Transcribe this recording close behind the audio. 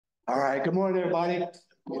All right, good morning, everybody.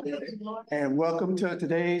 And welcome to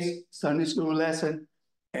today's Sunday school lesson.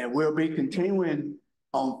 And we'll be continuing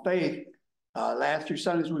on faith. Last few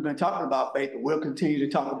Sundays we've been talking about faith, but we'll continue to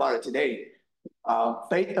talk about it today.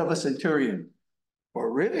 Faith of a centurion, or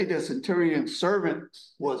really the centurion servant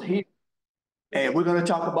was healed. And we're going to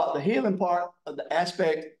talk about the healing part of the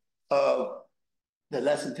aspect of the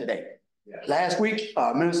lesson today. Last week,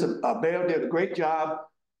 Minister Bell did a great job,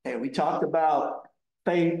 and we talked about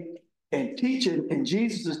faith and teaching, and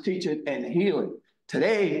Jesus' teaching and healing.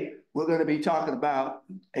 Today, we're going to be talking about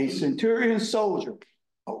a centurion soldier,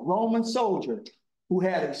 a Roman soldier who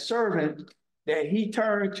had a servant that he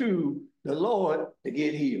turned to the Lord to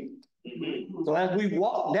get healed. So as we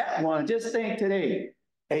walk that one, just think today,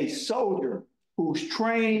 a soldier who's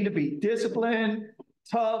trained to be disciplined,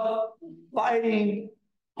 tough, fighting,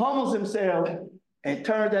 humbles himself, and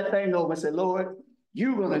turns that thing over and said, Lord,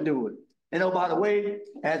 you're going to do it. And oh, by the way,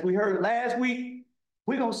 as we heard last week,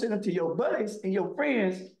 we're going to send him to your buddies and your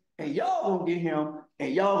friends, and y'all going to get him,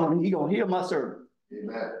 and he going to heal my servant.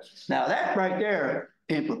 Amen. Now that right there,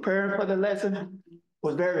 in preparing for the lesson,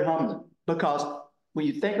 was very humbling, because when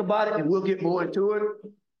you think about it, and we'll get more into it,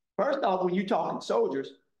 first off, when you're talking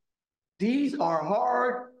soldiers, these are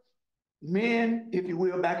hard men, if you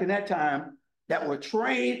will, back in that time, that were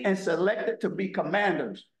trained and selected to be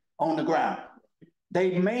commanders on the ground.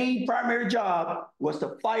 Their main primary job was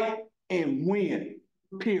to fight and win,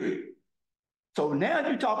 period. So now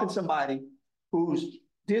you're talking somebody who's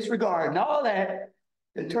disregarding all that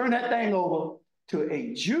and turn that thing over to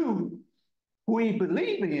a Jew who he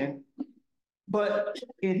believed in, but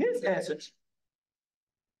in his essence,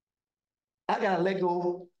 I gotta let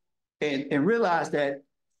go and realize that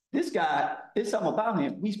this guy, there's something about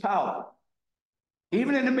him, he's powerful.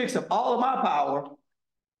 Even in the mix of all of my power,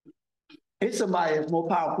 it's somebody that's more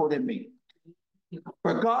powerful than me.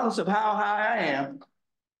 Regardless of how high I am,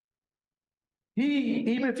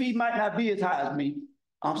 even if he might not be as high as me,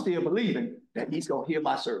 I'm still believing that he's gonna heal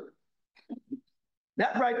my servant.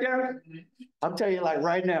 That right there, I'm telling you, like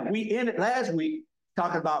right now, we ended last week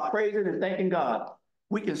talking about praising and thanking God.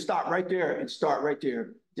 We can stop right there and start right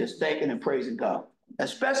there, just thanking and praising God,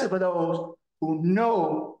 especially for those who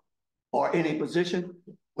know or in a position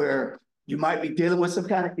where you might be dealing with some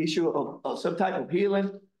kind of issue of some type of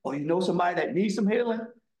healing, or you know somebody that needs some healing,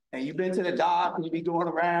 and you've been to the doc and you be going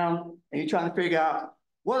around and you're trying to figure out,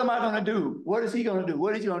 what am I going to do? What is he going to do?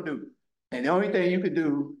 What is he going to do? And the only thing you can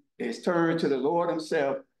do is turn to the Lord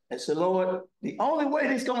himself and say, Lord, the only way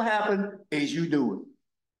this is going to happen is you do it.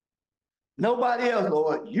 Nobody else,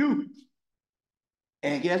 Lord, you.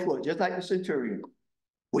 And guess what? Just like the centurion,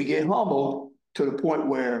 we get humble to the point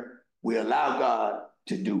where we allow God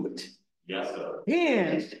to do it. Yes, sir.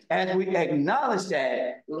 And as we acknowledge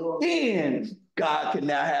that, then God can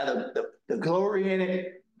now have the glory in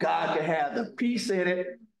it. God can have the peace in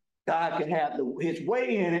it. God can have his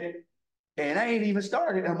way in it. And I ain't even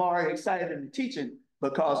started. I'm already excited in the teaching,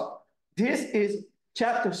 because this is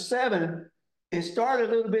chapter 7. It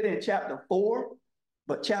started a little bit in chapter 4,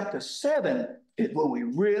 but chapter 7 is when we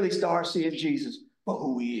really start seeing Jesus for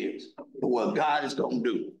who he is, for what God is going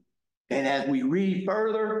to do. And as we read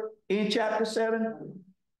further in chapter 7,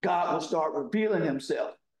 God will start revealing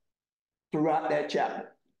himself throughout that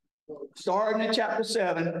chapter. Starting in chapter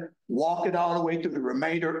 7, walking all the way through the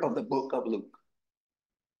remainder of the book of Luke.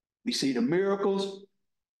 We see the miracles,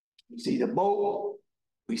 we see the boat,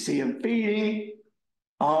 we see him feeding,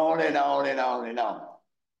 on and on and on and on.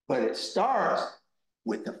 But it starts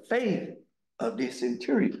with the faith of this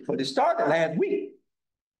centurion. But it started last week.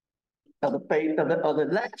 Of the faith of the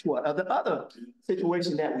last one, of the other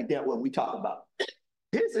situation that we dealt with, we talked about.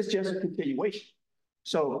 This is just a continuation.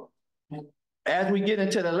 So as we get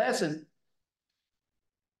into the lesson,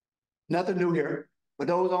 nothing new here. For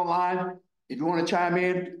those online, if you want to chime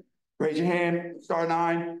in, raise your hand, star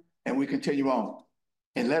 9, and we continue on.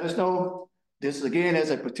 And let us know, this is again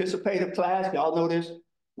as a participative class. Y'all know this.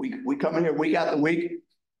 We come in here week after week.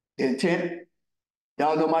 The intent,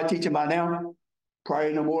 y'all know my teaching by now.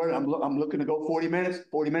 Probably no more. I'm looking to go 40 minutes.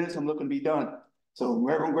 40 minutes, I'm looking to be done. So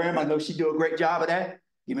Reverend Graham, I know she do a great job of that.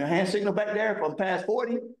 Give me a hand signal back there. If I'm past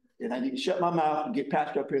 40, then I need to shut my mouth and get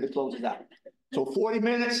Pastor up here to close it out. So 40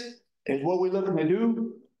 minutes is what we're looking to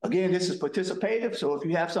do. Again, this is participative. So if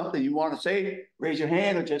you have something you want to say, raise your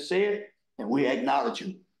hand or just say it, and we acknowledge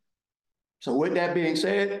you. So with that being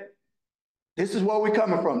said, this is where we're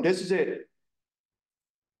coming from. This is it.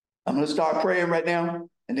 I'm going to start praying right now,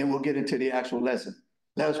 and then we'll get into the actual lesson.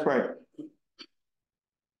 Let us pray.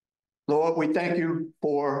 Lord, we thank you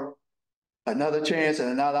for another chance and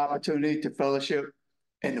another opportunity to fellowship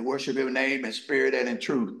and to worship your name in spirit and in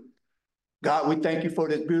truth. God, we thank you for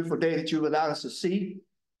this beautiful day that you've allowed us to see.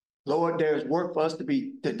 Lord, there's work for us to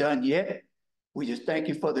be done yet. We just thank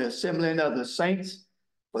you for the assembling of the saints.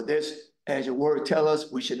 For this, as your word tells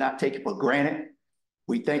us, we should not take it for granted.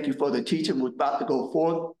 We thank you for the teaching we're about to go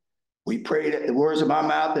forth. We pray that the words of my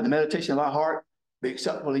mouth and the meditation of our heart be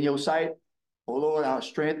acceptable in your sight. O Lord, our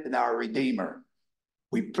strength and our redeemer.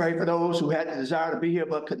 We pray for those who had the desire to be here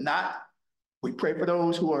but could not. We pray for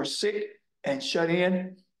those who are sick and shut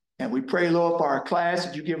in. And we pray, Lord, for our class,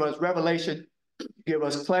 that you give us revelation, give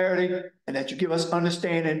us clarity, and that you give us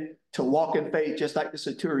understanding to walk in faith just like the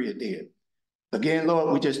centurion did. Again,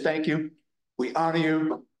 Lord, we just thank you. We honor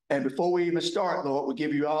you. And before we even start, Lord, we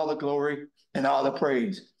give you all the glory and all the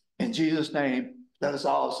praise. In Jesus' name, let us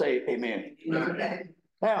all say amen. Amen.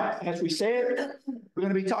 Now, as we said, we're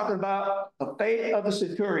going to be talking about the faith of the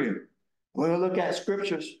centurion. We're going to look at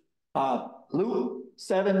scriptures, Luke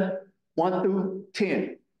 7, 1 through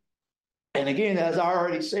 10. And again, as I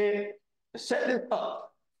already said, to set this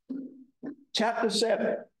up, chapter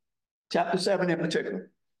 7 in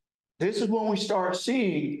particular. This is when we start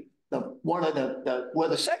seeing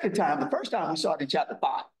the second time, the first time we saw it in chapter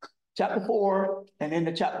 5, chapter 4, and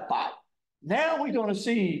into chapter 5. Now we're going to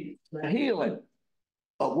see the healing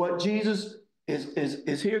of what Jesus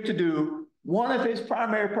is here to do, one of his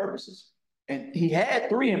primary purposes. And he had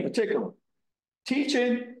three in particular: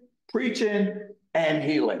 teaching, preaching, and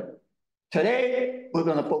healing. Today, we're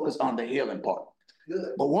going to focus on the healing part.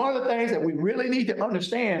 Good. But one of the things that we really need to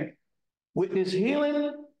understand with this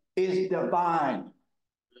healing is divine.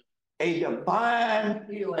 A divine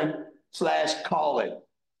healing / calling.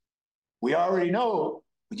 We already know,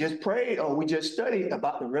 we just prayed or we just studied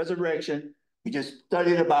about the resurrection. We just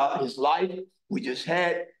studied about his life. We just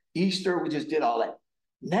had Easter. We just did all that.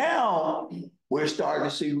 Now we're starting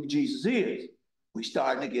to see who Jesus is. We're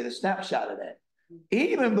starting to get a snapshot of that.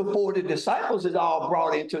 Even before the disciples is all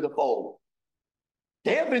brought into the fold.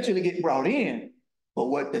 They eventually get brought in. But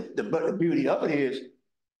what the beauty of it is,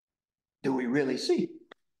 do we really see?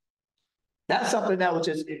 That's something that was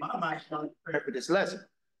just in my mind prepared for this lesson.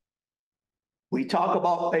 We talk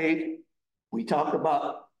about faith. We talk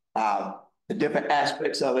about the different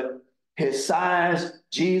aspects of it. His signs,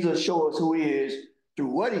 Jesus shows us who he is through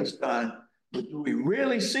what he's done. But do we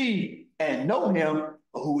really see and know him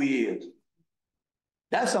for who he is?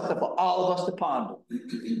 That's something for all of us to ponder.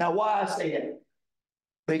 Now, why I say that?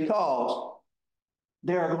 Because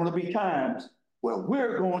there are going to be times where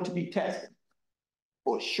we're going to be tested,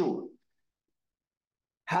 for sure.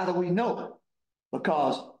 How do we know?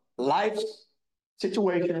 Because life's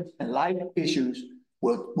situations and life issues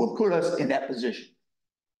will put us in that position.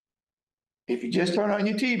 If you just turn on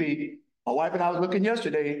your TV, my wife and I was looking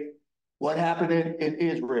yesterday, what happened in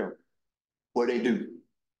Israel? What they do?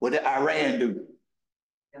 What did Iran do?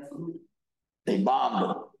 They bombed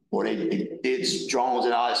them, or they did drones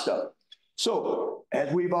and all that stuff. So,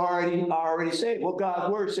 as we've already said, what God's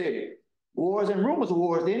word said, wars and rumors of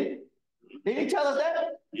wars, didn't it? Didn't he tell us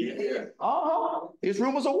that? Yeah. It's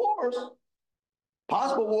rumors of wars.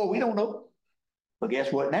 Possible war, we don't know. But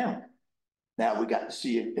guess what now? Now we got to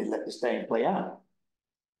see it and let this thing play out.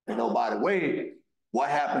 And oh, by the way, what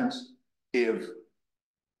happens if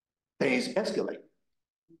things escalate?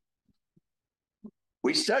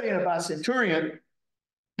 We studying about centurion.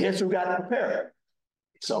 Guess who got to prepare?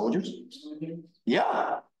 Soldiers.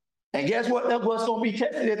 Yeah. And guess what? That's what's going to be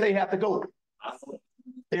tested if they have to go.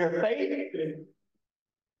 Their faith.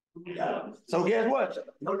 So guess what?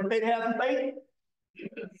 Don't they have some faith?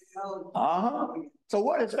 So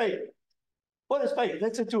what is faith? What is faith?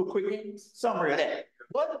 Let's do a quick summary of that.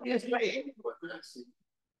 What is faith?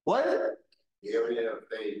 What is it? The area of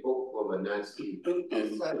faith, hope for but not seen.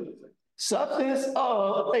 Substance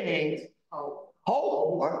of things, hope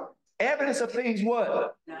for, evidence of things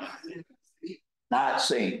what? Not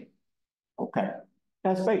seen. Okay,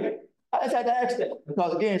 that's faith. I just had to ask that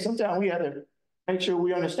because again, sometimes we have to make sure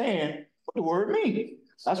we understand what the word means.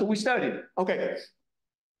 That's what we studied. Okay,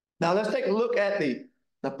 now let's take a look at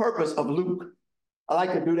the purpose of Luke. I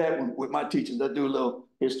like to do that with my teachers. I do a little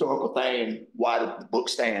historical thing, why the book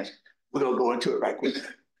stands. We're going to go into it right quick.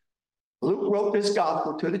 Luke wrote this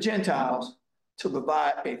gospel to the Gentiles to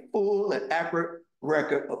provide a full and accurate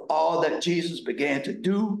record of all that Jesus began to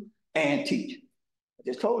do and teach. I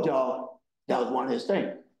just told y'all that was one of his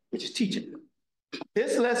things, which is teaching.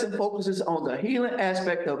 This lesson focuses on the healing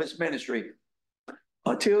aspect of his ministry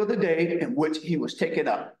until the day in which he was taken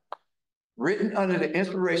up, written under the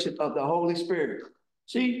inspiration of the Holy Spirit.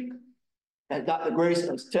 See, as Dr. Grace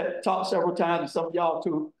has taught several times, and some of y'all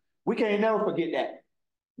too, we can't never forget that.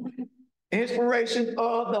 Inspiration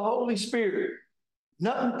of the Holy Spirit.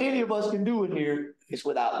 Nothing any of us can do in here is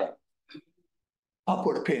without that. I'll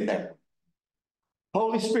put a pin there.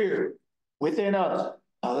 Holy Spirit within us,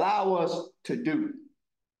 allow us to do.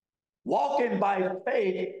 Walking by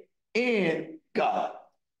faith in God.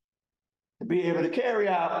 To be able to carry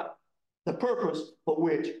out the purpose for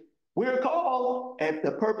which we're called and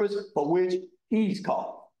the purpose for which He's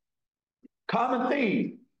called. Common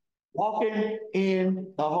theme, walking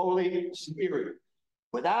in the Holy Spirit.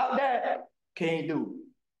 Without that, can't do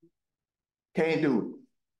it. Can't do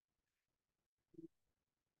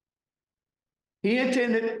it. He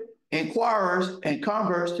intended inquirers and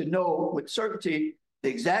converts to know with certainty the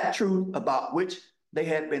exact truth about which they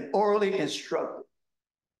had been orally instructed.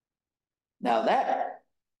 Now that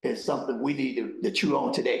is something we need to chew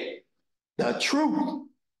on today. The truth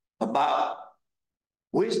about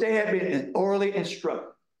which they had been orally instructed.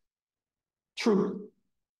 Truth.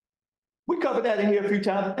 We covered that in here a few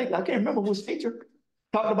times. I can't remember which teacher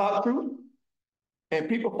talked about truth and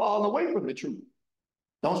people falling away from the truth.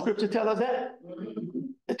 Don't scripture tell us that?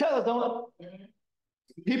 It tells us, don't it?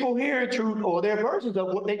 People hear truth or their versions of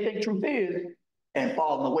what they think truth is and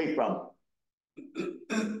falling away from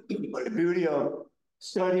it. But the beauty of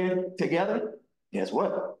studying together, guess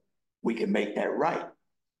what? We can make that right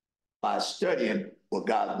by studying what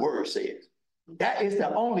God's word says. That is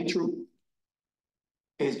the only truth,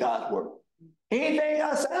 is God's word. Anything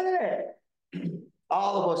outside of that,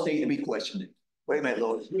 all of us need to be questioning. Wait a minute,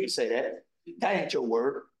 Lord, you say that. That ain't your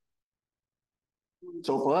word.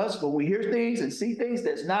 So for us, when we hear things and see things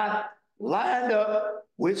that's not lined up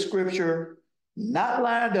with scripture, not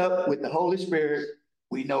lined up with the Holy Spirit,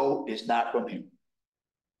 we know it's not from Him.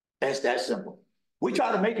 That's that simple. We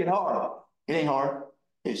try to make it hard. It ain't hard.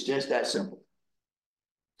 It's just that simple.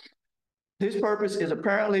 This purpose is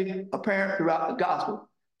apparent throughout the gospel,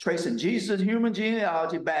 tracing Jesus' human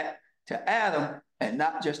genealogy back to Adam and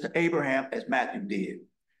not just to Abraham as Matthew did.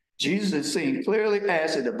 Jesus is seen clearly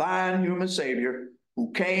as a divine human savior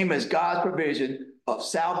who came as God's provision of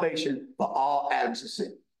salvation for all Adam's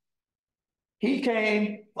sin. He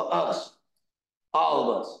came for us,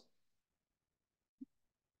 all of us.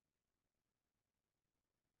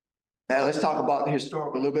 Now let's talk about a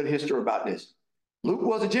little bit of history about this. Luke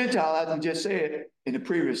was a Gentile, as we just said in the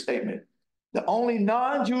previous statement. The only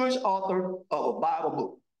non-Jewish author of a Bible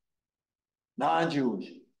book. Non-Jewish.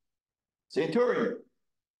 Centurion.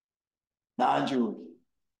 Non-Jewish.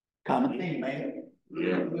 Common theme, man.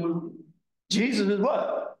 Yeah. Jesus is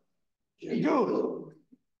what? Jewish.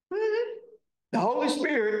 The Holy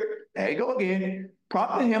Spirit, there you go again,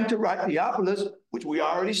 prompted him to write Theophilus, which we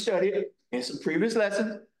already studied in some previous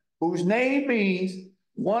lessons, whose name means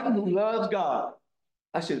one who loves God.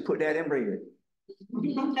 I should have put that in red.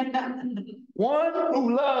 One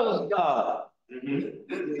who loves God.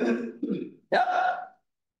 Yep.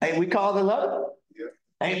 Ain't we called to love?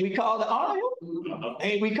 Ain't we called to honor Him?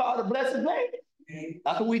 Ain't we called to bless His name?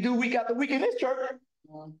 That's what we do week after week in this church.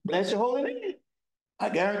 Bless your holy name. I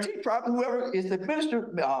guarantee probably whoever is the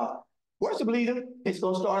minister, worship leader, is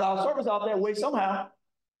going to start our service off that way somehow.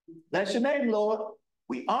 Bless your name, Lord.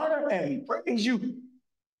 We honor and we praise you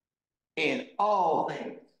in all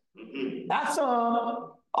things. Not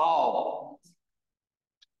some, all.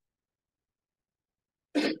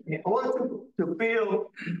 In order to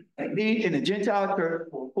fill a need in the Gentile church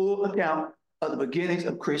for a full account of the beginnings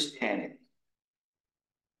of Christianity.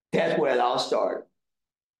 That's where it all started.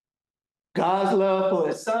 God's love for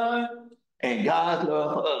His Son and God's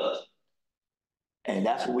love for us. And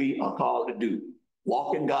that's what we are called to do.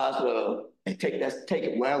 Walk in God's love and take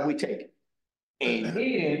it wherever we take it. And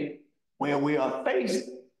then when we are faced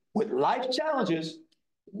with life challenges,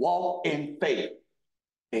 walk in faith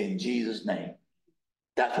in Jesus' name.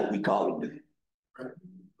 That's what we call it to do.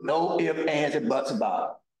 No ifs, ands, and buts about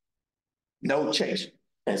it. No chasing,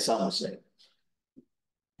 as some would say.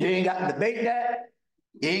 You ain't got to debate that.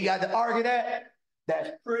 You ain't got to argue that.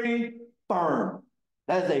 That's pretty firm.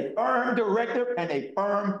 That is a firm directive and a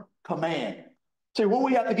firm command. See, what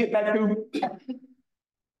we have to get back to,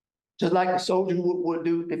 just like a soldier would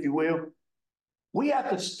do, if you will, we have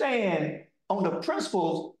to stand on the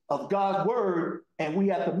principles of God's word, and we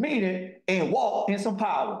have to mean it and walk in some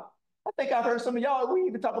power. I think I've heard some of y'all, we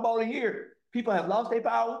even talk about it here. People have lost their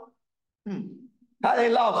power. How they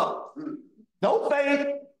lost it? No faith,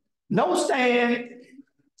 no stand,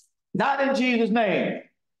 not in Jesus' name.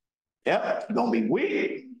 Yep, you're going to be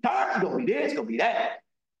weak, tired, you're going to be this, you're going to be that.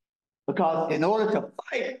 Because in order to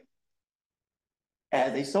fight,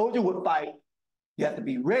 as a soldier would fight, you have to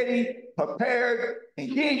be ready, prepared,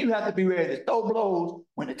 and then you have to be ready to throw blows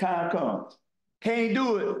when the time comes. Can't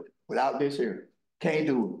do it without this here. Can't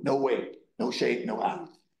do it. No way. no shape, no how.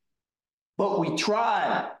 But we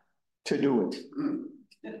try to do it.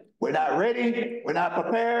 We're not ready, we're not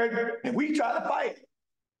prepared, and we try to fight.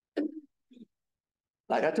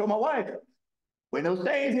 Like I told my wife, when those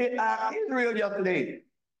things hit Israel yesterday,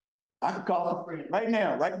 I could call some friends right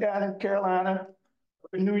now, right down in Carolina,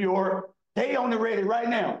 up in New York. They on the ready right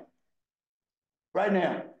now. Right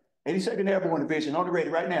now. 82nd Airborne Division on the ready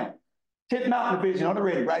right now. 10th Mountain Division on the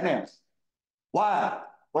ready right now. Why?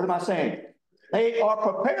 What am I saying? They are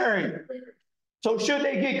preparing. So should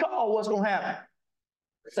they get called, what's going to happen?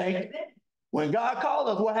 Same. When God called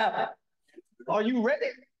us, what happened? Are you ready?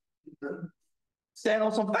 Stand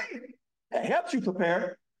on some faith. That helps you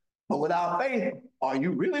prepare. But without faith, are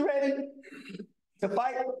you really ready to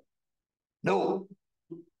fight? No,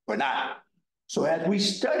 we're not. So as we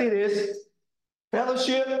study this,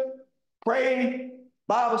 fellowship, pray,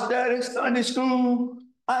 Bible study, Sunday school,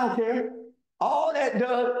 I don't care. All that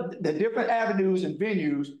does, the different avenues and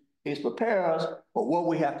venues, is prepare us for what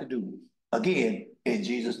we have to do. Again, in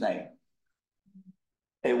Jesus' name.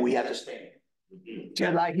 And we have to stand.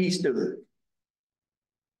 Just like he stood.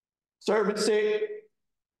 Servant said,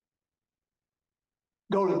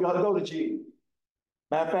 go to Jesus.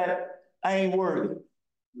 Matter of fact, I ain't worthy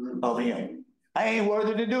of him. I ain't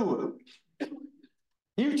worthy to do it.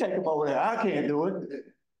 You take him over there. I can't do it.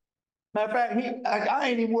 Matter of fact, I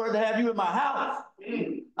ain't even worthy to have you in my house.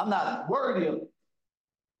 I'm not worthy of it.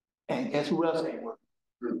 And guess who else ain't worthy?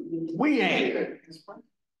 We ain't.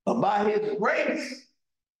 But by his grace,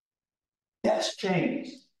 that's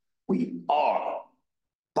changed. We are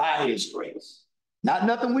by his grace. Not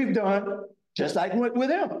nothing we've done, just like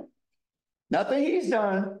with him. Nothing he's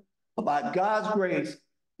done, but by God's grace,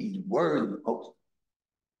 he's worthy, folks.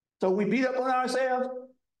 So we beat up on ourselves.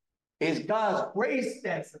 It's God's grace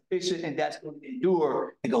that's sufficient and that's going to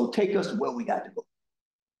endure and go take us to where we got to go.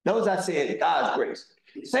 Those I said, God's grace.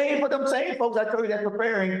 Same for them same folks I told you that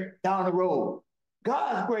preparing down the road.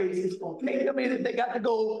 God's grace is going to take them in if they got to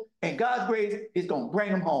go, and God's grace is going to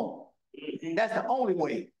bring them home. That's the only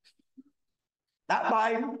way. Not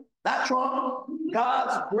Biden, not Trump.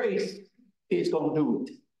 God's grace is going to do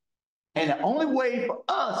it. And the only way for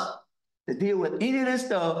us to deal with any of this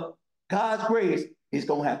stuff, God's grace is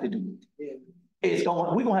going to have to do it. We're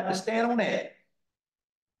going to have to stand on that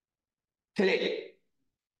today.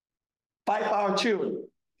 Fight for our children.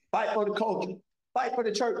 Fight for the culture. Fight for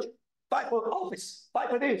the church. Fight for office. Fight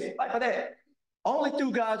for this. Fight for that. Only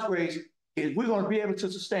through God's grace is we're going to be able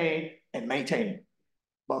to sustain and maintain it.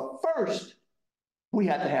 But first, we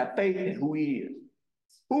have to have faith in who he is.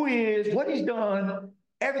 Who he is, what he's done,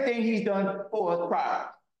 everything he's done for us prior.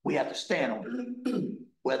 We have to stand on it.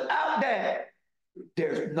 Without that,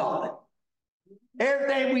 there's nothing.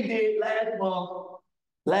 Everything we did last month,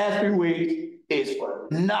 last few weeks, is for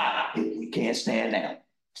naught if we can't stand now.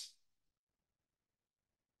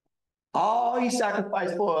 All he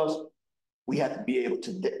sacrificed for us, we have to be able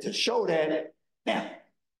to show that now.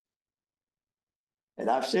 And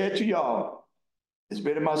I've said to y'all, it's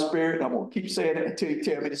been in my spirit, and I'm going to keep saying it until you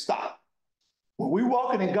tell me to stop. When we're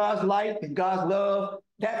walking in God's light and God's love,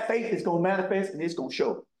 that faith is going to manifest and it's going to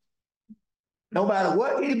show. No matter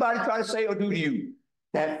what anybody try to say or do to you,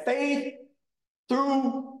 that faith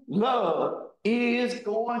through love is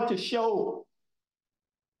going to show.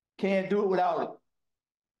 Can't do it without it.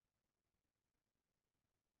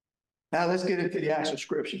 Now let's get into the actual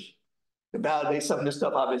scriptures to validate some of the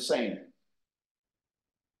stuff I've been saying.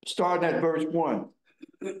 Starting at verse 1.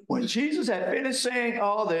 When Jesus had finished saying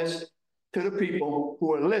all this to the people who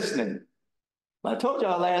were listening, I told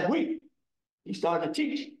y'all last week, he started to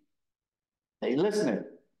teach. They listening.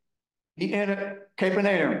 He entered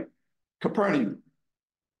Capernaum.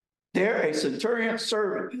 There a centurion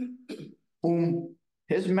servant, whom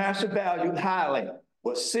his master valued highly,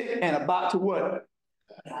 was sick and about to what?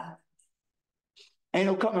 Ain't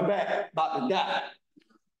no coming back, about to die.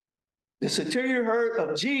 The centurion heard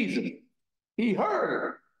of Jesus. He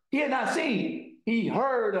heard. He had not seen. He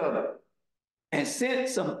heard of it and sent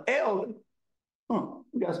some elders.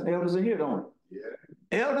 We got some elders in here, don't we? Yeah.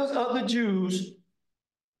 Elders of the Jews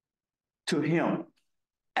to him,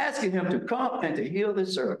 asking him to come and to heal the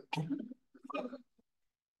servant.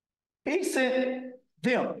 He sent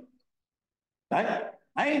them. Right?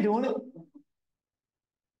 I ain't doing it.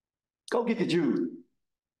 Go get the Jews.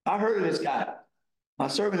 I heard of this guy. My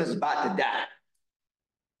servant is about to die.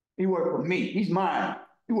 He worked for me. He's mine.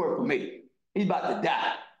 He worked for me. He's about to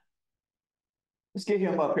die. Let's get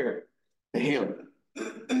him up here to heal him.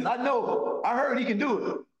 I know. I heard he can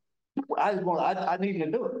do it. I need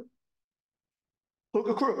him to do it. Hook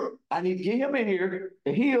a crook. I need to get him in here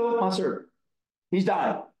to heal my servant. He's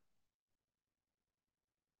dying.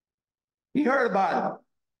 He heard about him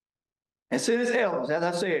and sent his elders, as I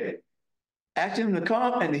said, asking him to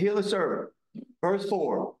come and to heal the servant. Verse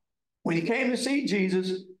 4. When he came to see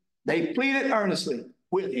Jesus, they pleaded earnestly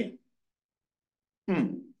with him.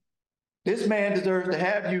 This man deserves to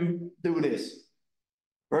have you do this.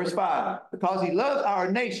 Verse 5. Because he loves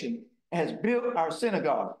our nation and has built our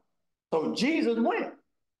synagogue. So Jesus went.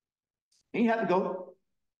 He didn't have to go.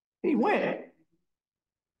 He went.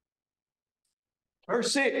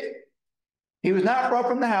 Verse 6. He was not far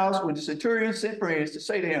from the house when the centurion sent friends to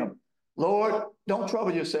say to him, Lord, don't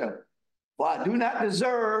trouble yourself, for I do not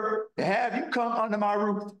deserve to have you come under my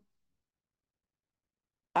roof.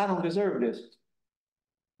 I don't deserve this.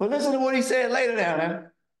 But listen to what he said later down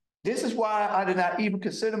there. This is why I did not even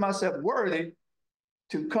consider myself worthy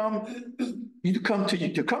to come to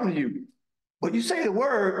you. But you say the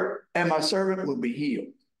word, and my servant will be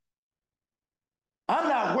healed. I'm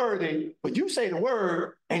not worthy, but you say the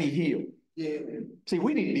word, and he healed. Yeah. See,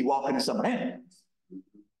 we need to be walking in some of that.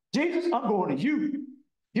 Jesus, I'm going to you.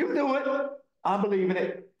 You do it. I'm believing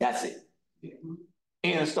it. That's it. Yeah.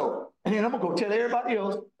 End of story. And then I'm going to go tell everybody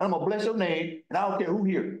else, and I'm going to bless your name, and I don't care who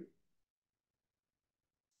here.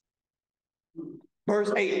 Verse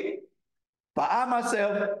 8. For I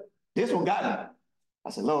myself, this one got me. I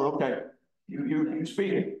said, Lord, okay, you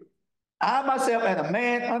speaking. I myself am a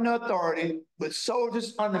man under authority with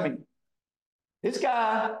soldiers under me. This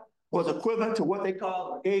guy was equivalent to what they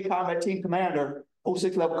call a gay combat team commander,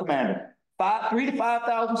 06 level commander. 3,000 to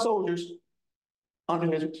 5,000 soldiers under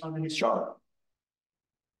his charge.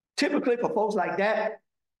 Typically for folks like that,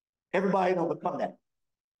 everybody don't become that.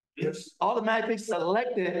 It's automatically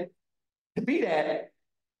selected to be that,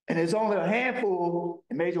 and there's only a handful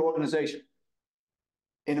in major organizations.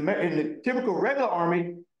 In the typical regular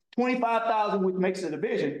army, 25,000, which makes a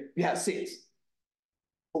division, you have 6.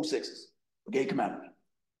 06s, brigade commander.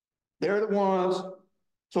 They're the ones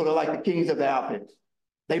sort of like the kings of the outfits.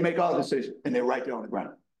 They make all the decisions, and they're right there on the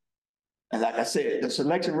ground. And like I said, the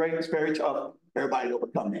selection rate is very tough. Everybody don't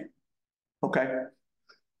become that. Okay?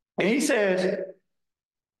 And he says,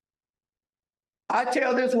 I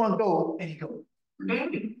tell this one go, and he goes. Yeah.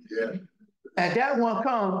 And that one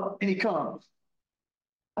come, and he comes.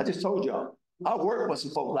 I just told y'all, I work with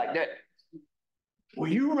some folks like that.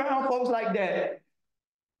 When you around folks like that,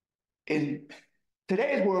 in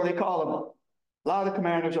today's world, they call them, a lot of the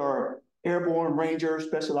commanders are airborne, rangers,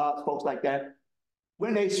 special ops, folks like that.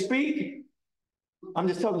 When they speak, I'm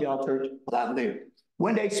just telling y'all, church, what I live.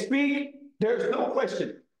 When they speak, there's no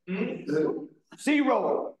question.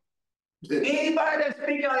 Zero. Anybody that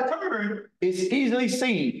speaks out of turn is easily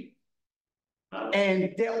seen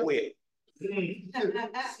and dealt with.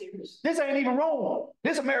 This ain't even wrong.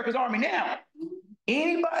 This America's Army now.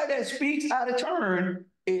 Anybody that speaks out of turn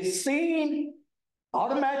is seen,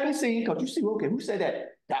 automatically seen, because you see, okay, who said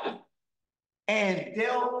that? That one. And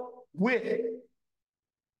dealt with.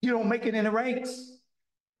 You don't make it in the ranks.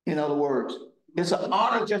 In other words, it's an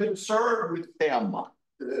honor just to serve with them.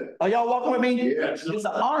 Are y'all walking with me? Yes. It's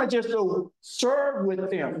an honor just to serve with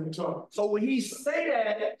them. So when he say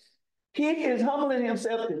that, he is humbling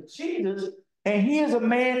himself to Jesus, and he is a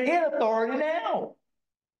man in authority now.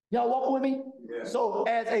 Y'all walking with me? Yeah. So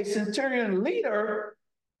as a centurion leader,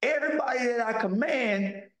 everybody that I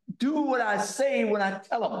command, do what I say when I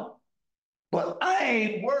tell them. But I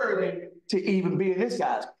ain't worthy to even be in this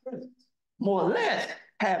guy's presence. More or less,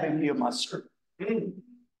 have him hear my servant.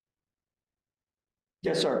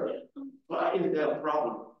 Yes, sir. Why is that a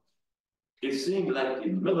problem? It seems like the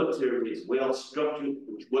military is well structured,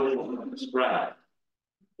 which what they want to describe.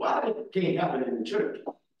 Why it can't happen in the church?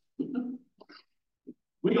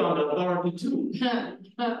 We are the authority too. Yeah.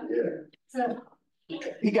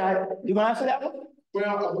 You gonna answer that one?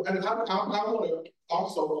 Well, and I want to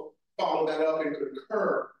also follow that up and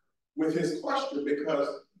concur with his question, because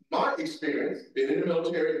my experience, being in the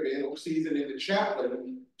military, being overseas and in the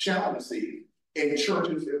chaplaincy in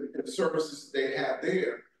churches and services they have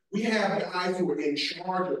there, we have guys who are in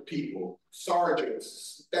charge of people,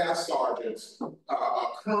 sergeants, staff sergeants,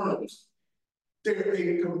 colonels.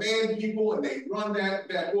 They command people and they run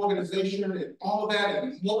that organization and all that,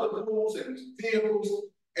 and motorcycles and vehicles.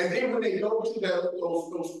 And then when they go to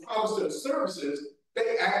those Protestant services,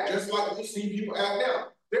 they act just like we see people act now.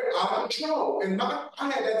 They're out of control. And I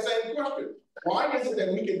had that same question. Why is it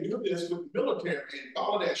that we can do this with the military and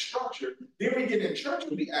follow that structure? Then we get in church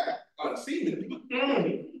and we act unseemly.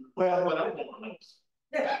 Well, what I want to know.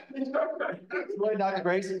 Yeah. Go ahead, Dr.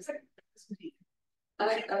 Grace.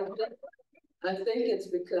 I think it's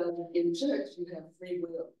because in church you have free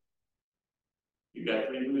will. You got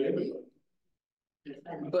free will everywhere.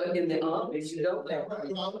 But in the army, you don't have. I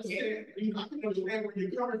can understand where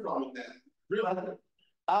you're coming from in that. Really.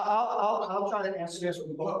 I'll try to answer this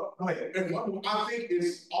one. Go ahead. And I think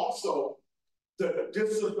it's also the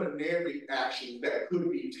disciplinary action that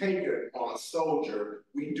could be taken on a soldier.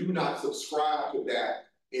 We do not subscribe to that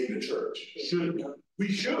in the church. Should we? We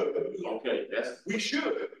should. Okay, We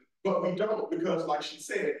should, but we don't, because like she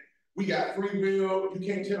said, we got free will. You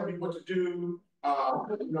can't tell me what to do.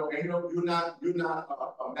 You're not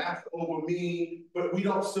a master over me, but we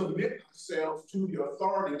don't submit ourselves to the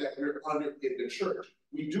authority that we're under in the church.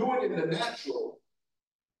 We do it in the natural,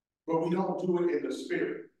 but we don't do it in the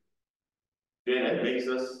spirit. Then it makes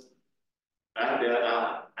us out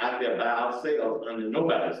there by ourselves under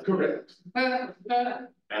nobody's. Correct. And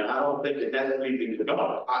I don't think that that's pleasing to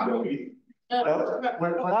God. I don't either.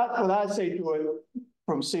 What I say to it,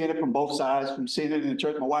 from seeing it from both sides, from seeing it in the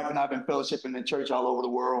church, my wife and I have been fellowshipping in the church all over the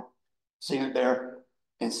world, seeing it there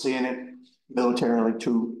and seeing it militarily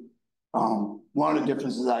too. One of the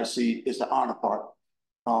differences I see is the honor part.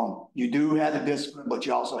 You do have the discipline, but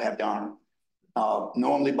you also have the honor.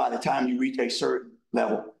 Normally by the time you reach a certain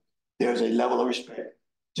level, there's a level of respect,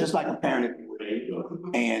 just like a parent, if you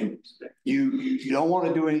will. And you don't want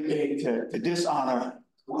to do anything to dishonor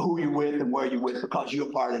who you're with and where you're with, because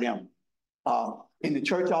you're part of them. In the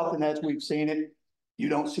church, often as we've seen it, you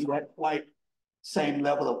don't see that quite same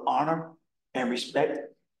level of honor and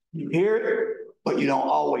respect. You hear it, but you don't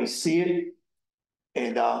always see it.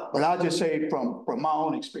 And but I'll just say from my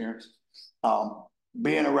own experience,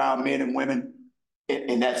 being around men and women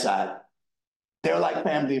in that side, they're like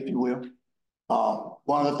family, if you will.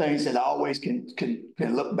 One of the things that I always can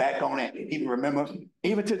look back on it and even remember,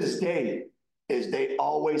 even to this day, is they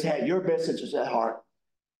always had your best interests at heart.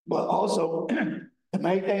 But also, the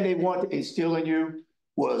main thing they wanted to instill in you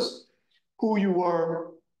was who you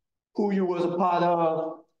were, who you was a part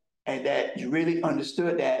of, and that you really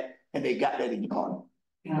understood that, and they got that in your heart.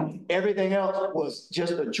 Everything else was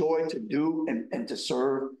just a joy to do and to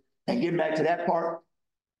serve. And getting back to that part,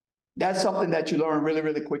 that's something that you learn really,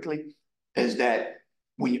 really quickly, is that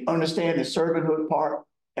when you understand the servanthood part,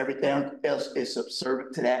 everything else is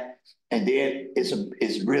subservient to that. And then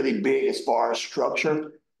it's really big as far as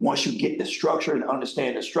structure. Once you get the structure and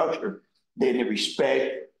understand the structure, then the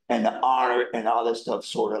respect and the honor and all that stuff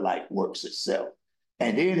sort of like works itself.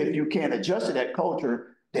 And then if you can't adjust to that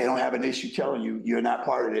culture, they don't have an issue telling you you're not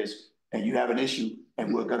part of this and you have an issue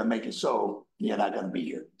and we're going to make it so you're not going to be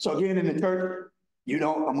here. So again, in the church, I'm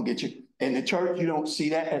going to get you. In the church, you don't see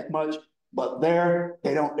that as much, but there,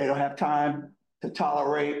 they don't have time to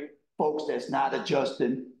tolerate folks that's not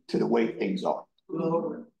adjusting to the way things are.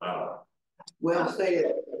 Well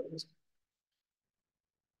said.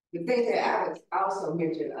 The thing that I would also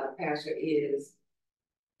mention, Pastor, is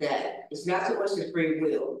that it's not so much the free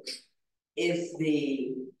will, it's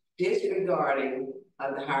the disregarding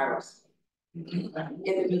of the hierarchy. In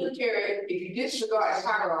the military, if you disregard the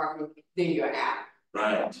hierarchy, then you're out.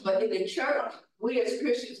 Right. But in the church, we as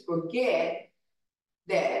Christians forget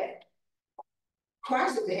that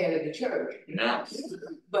Christ is the head of the church. Yes.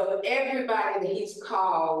 But everybody that he's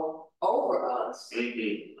called over us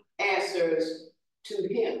answers to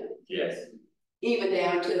him. Yes. Even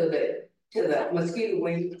down to the mosquito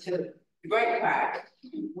wing, to the great part.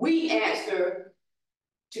 We answer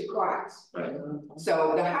to Christ. Right.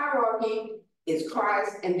 So the hierarchy is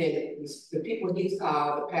Christ, and then the people he's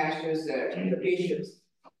called, the pastors, the bishops.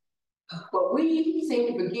 But we seem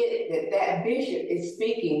to forget that bishop is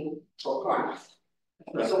speaking for Christ.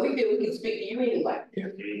 Right. So we feel we can speak to you anyway.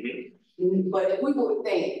 But if we would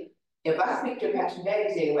think, if I speak to Pastor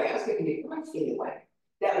Davis anyway, I'm speaking to Christ anyway,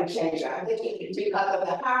 that would change our thinking because of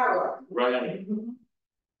the hierarchy. Right.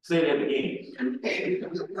 Say that again.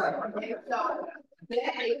 So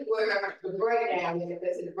that is where the breakdown is.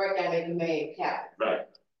 That's the breakdown that you made, Captain. Right.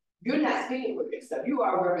 You're not speaking for yourself. You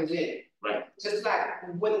are represented. Right. Just like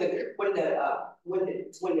when the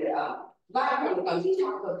black colonel comes, he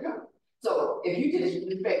talks about colonel. So if you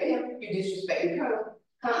disrespect him, you disrespect the colonel,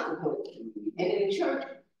 consequently. And in the church,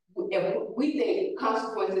 if we think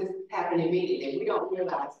consequences happen immediately, we don't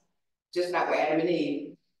realize, just like with Adam and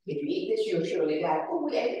Eve, if you eat this, you'll surely die. Oh,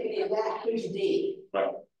 we ate it, we didn't die, here's your deed.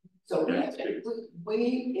 Right. So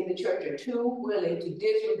we in the church are too willing to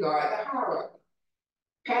disregard the hierarchy.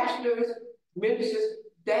 Pastors, ministers,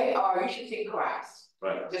 you should see Christ.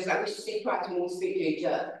 Right. Just like we should see Christ when we speak to each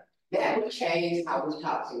other. That would change how we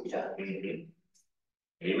talk to each other.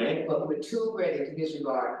 Amen. But we're too ready to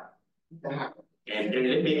disregard the hierarchy. And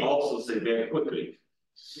let me also say very quickly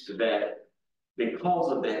that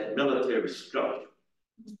because of that military structure,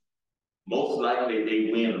 most likely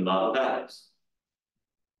they win a lot of battles.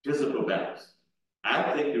 physical balance.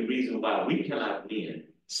 I think the reason why we cannot win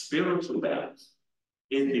spiritual balance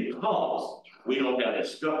is because we don't have that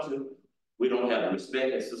structure, we don't have the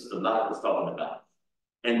respect that Sister Locke was talking about.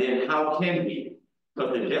 And then how can we?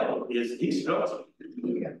 Because the devil he's structured.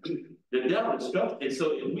 The devil is structured. And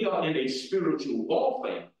so if we are in a spiritual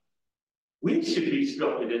warfare, we should be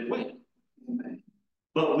structured as well.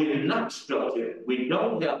 But we're not structured. We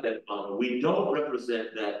don't have that honor. We don't represent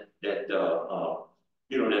that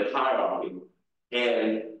hierarchy.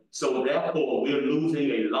 And so therefore we're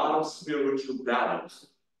losing a lot of spiritual balance.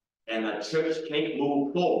 And the church can't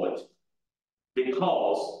move forward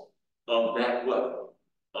because of that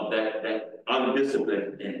that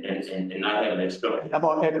undisciplined and not having that structure. I'm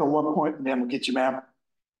gonna echo one point and then we'll get you, ma'am.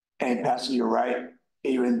 And Pastor, you're right.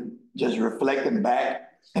 Even just reflecting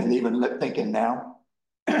back and even thinking now,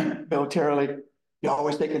 militarily, you're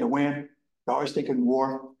always thinking to win, you're always thinking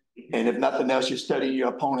war. And if nothing else, you're studying your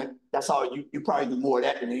opponent. That's all you probably do more of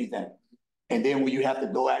that than anything. And then when you have to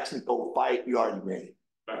go fight, you're already ready.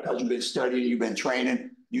 Because you've been studying, you've been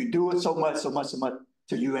training, you do it so much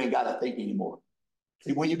till you ain't gotta think anymore.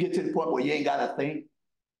 See, when you get to the point where you ain't gotta think,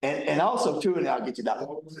 and also too, and I'll get you that,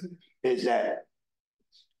 is that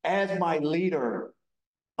as my leader,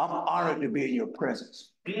 I'm honored to be in your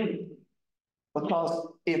presence. Because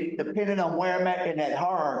if depending on where I'm at in that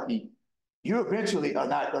hierarchy, you eventually are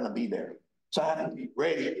not gonna be there. So I have to be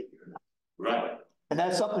ready. Right. And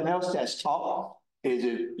that's something else that's taught, is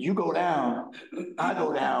if you go down, I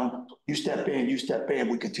go down, you step in,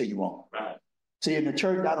 we continue on. Right. See, in the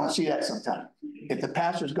church, I don't see that sometimes. If the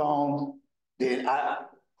pastor's gone, then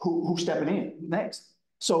who's stepping in next?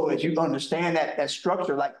 So as you understand that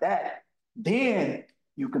structure like that, then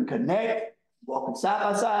you can connect, walking side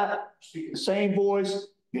by side, speak the same voice.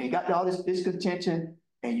 You ain't got all this discontention,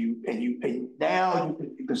 and now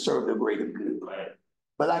you can serve the greater good. Right.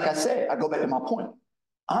 But like I said, I go back to my point.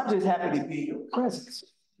 I'm just happy to be in your presence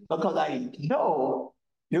because I know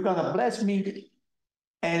you're gonna bless me.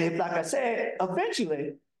 And if, like I said,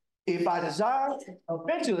 eventually, if I desire,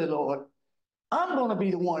 eventually, Lord, I'm gonna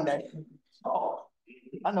be the one that,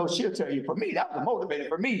 I know she'll tell you, for me, that was a motivator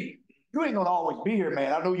for me. You ain't gonna always be here,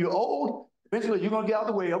 man. I know you're old. Eventually, you're gonna get out of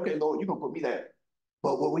the way. Okay, Lord, you're gonna put me there.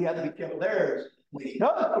 But what we have to be careful there is, when he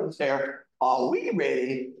does put us there, are we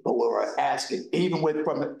ready for what we're asking,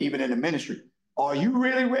 even in the ministry? Are you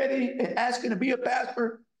really ready and asking to be a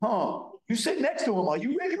pastor? You sit next to him. Are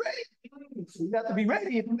you really ready? You have to be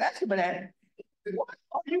ready if you ask him for that. What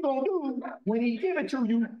are you gonna do when he give it to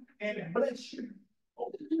you and bless you?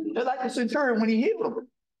 Just like the centurion when he healed him.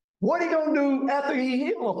 What are you gonna do after he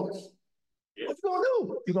healed him? What you gonna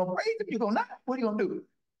do? You gonna praise him? You gonna not? What are you gonna do?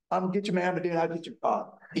 I'm gonna get your man, but then I'll get your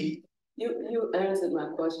You answered my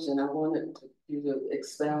question. I wanted you to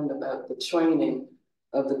expound about the training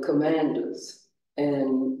of the commanders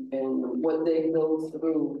and what they go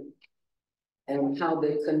through and how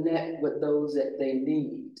they connect with those that they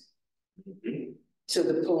lead, to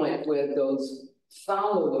the point where those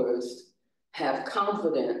followers have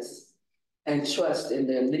confidence and trust in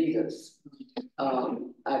their leaders.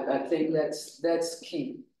 I think that's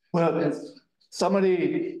key. Well, some of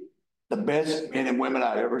the best men and women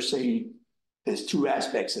I've ever seen, there's two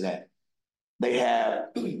aspects of that. They have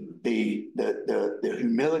the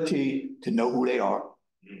humility to know who they are,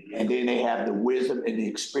 and then they have the wisdom and the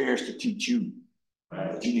experience to teach you.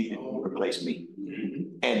 Right. You need to replace me.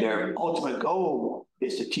 And their ultimate goal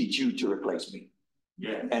is to teach you to replace me.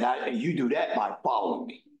 Yeah. And you do that by following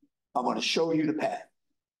me. I'm going to show you the path.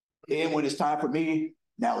 And when it's time for me,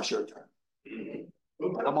 now it's your turn.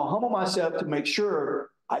 But I'm going to humble myself to make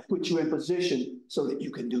sure I put you in position so that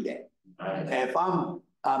you can do that. Right. And if I'm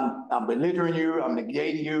belittling you, I'm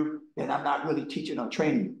negating you, then I'm not really teaching or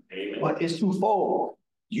training you. Amen. But it's twofold.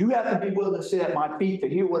 You have to be willing to sit at my feet to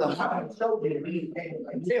hear what I'm trying to show you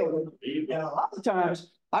and tell you. And a lot of times,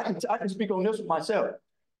 I can speak on this with myself.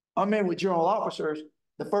 I'm in with general officers.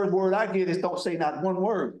 The first word I get is don't say not one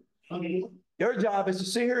word. Your job is to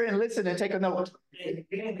sit here and listen and take a note.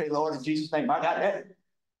 Okay, Lord, in Jesus' name, I got that.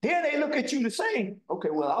 Then they look at you the same.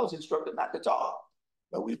 Okay, well, I was instructed not to talk,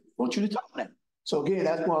 but we want you to talk now. So again,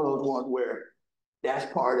 that's one of those ones where that's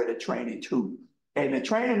part of the training too. And the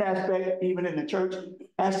training aspect, even in the church,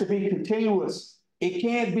 has to be continuous. It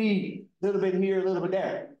can't be a little bit here, a little bit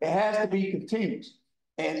there. It has to be continuous.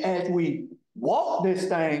 And as we walk this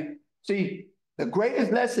thing, see, the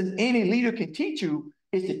greatest lesson any leader can teach you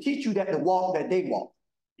is to teach you that the walk that they walk.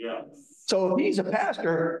 Yeah. So if he's a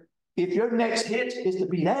pastor, if your next hit is to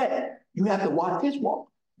be that, you have to watch his walk.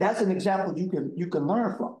 That's an example you can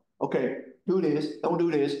learn from. Okay, do this, don't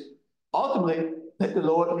do this. Ultimately, let the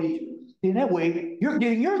Lord lead you. then that way you're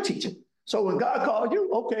getting your teaching. So when God called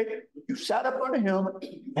you, okay, you sat up under him,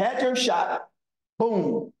 had your shot,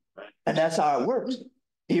 boom. And that's how it works.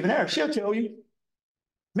 Even there, she'll tell you,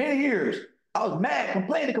 many years, I was mad,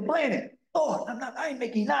 complaining. Oh, I ain't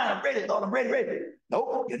making 9, I'm ready, Lord, I'm ready.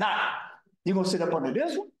 Nope, you're not. You're gonna sit up under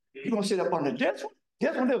this one, you're gonna sit up under this one,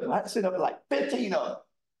 this one. I had to sit up like 15 of them.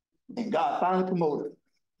 And God finally promoted.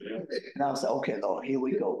 Yeah. And I was like, okay, Lord, here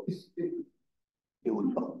we go. Here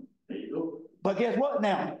we go. There you go. But guess what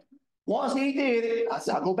now? Once he did it, I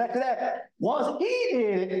said, I'll go back to that. Once he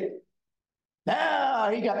did it, now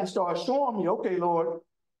he got to start showing me, okay, Lord,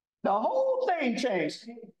 the whole thing changed.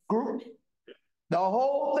 Group. The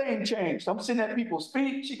whole thing changed. I'm sitting at people's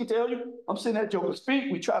feet. She can tell you. I'm sitting at Joker's feet.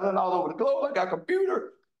 We traveling all over the globe. I got a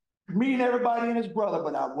computer. Meeting everybody and his brother,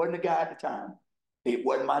 but I wasn't the guy at the time. It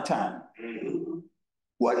wasn't my time. Mm-hmm.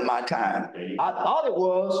 Wasn't my time. I thought it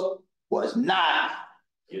was not.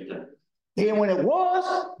 Then when it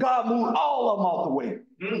was, God moved all of them off the way.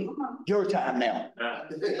 Mm-hmm. Your time now.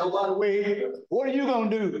 Nobody way. What are you gonna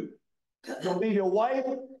do? You're gonna leave your wife,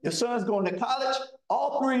 your son's going to college,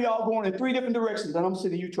 all 3 of y'all going in 3 different directions, and I'm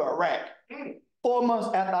sending you to Iraq. 4 months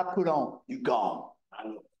after I put on, you gone.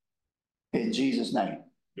 In Jesus' name.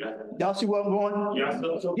 Yeah. Y'all see where I'm going? Yeah.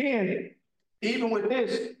 So again, even with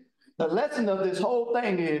this, the lesson of this whole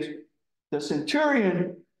thing is the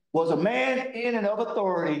centurion was a man in and of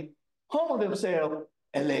authority, humbled himself,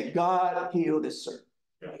 and let God heal this servant.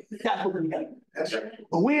 Yeah. That's what we got.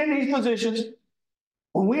 When we're in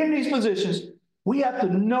these positions, we have to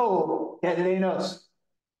know that it ain't us,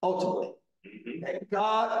 ultimately. That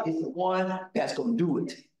God is the one that's going to do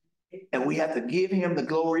it. And we have to give him the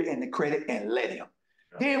glory and the credit and let him.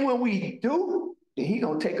 Then when we do, then he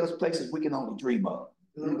going to take us places we can only dream of.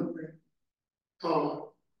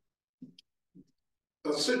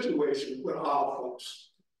 A situation with our folks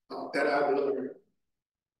that I've learned.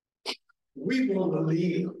 We want to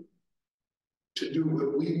lead them to do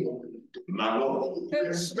what we want them to do. My Lord.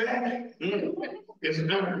 Respect is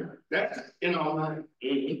earned. That's in our mind.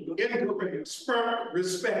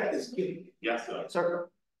 Respect is given. Yes, sir. Sir.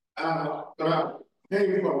 But I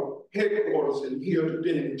came from headquarters and here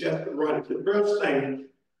today just to run. The first thing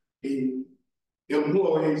the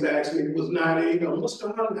employees asked me was 9 a.m.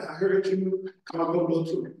 Mr. Hunter, I heard you come over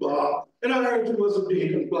to blah, and I heard you was a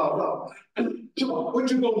deacon, blah, blah. So what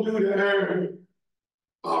you gonna do to earn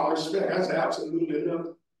our respect? I said, absolutely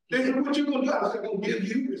nothing. They said, what you gonna do? I said, I'm gonna give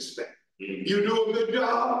you respect. You do a good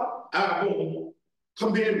job, I'm gonna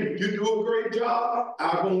commend you. You do a great job,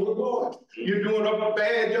 I'm gonna reward you. You're doing a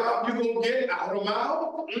bad job, you're gonna get out of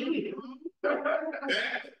mouth.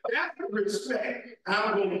 That's respect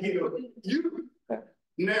I'm gonna give you.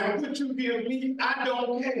 Now, what you give me, I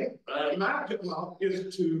don't care. My job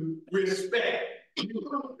is to respect.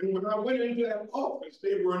 And when I went into that office,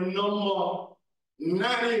 they were number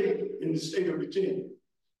 90 in the state of Virginia.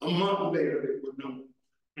 A month later, they were number.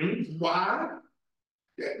 Why?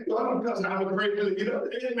 Well, because I'm a great leader.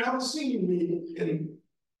 They had never seen me in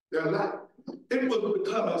their life. It was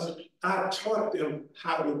because I taught them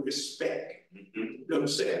how to respect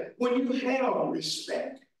themselves. When you have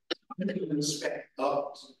respect, you respect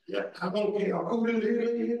others. Yeah. I don't care who the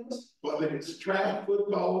leader is, whether it's track,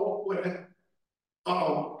 football, whatever.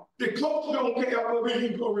 The coach don't care whether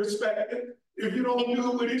he's gonna respect it. If you don't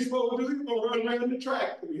do what he's supposed to do, he's gonna run around the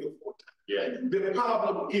track 3 or 4 times. Yeah. The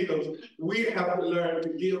problem is we have to learn to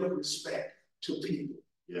give respect to people.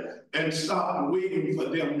 Yeah. And stop waiting for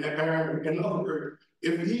them to earn. In other words,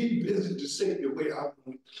 if he visits the city the way I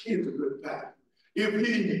want, he's a good pastor. If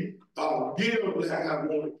he gives like I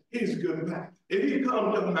want, he's a good pastor. If he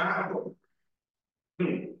comes to my home,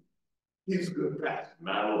 he's a good pastor.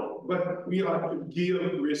 But we ought to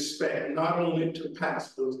give respect, not only to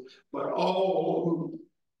pastors, but all who,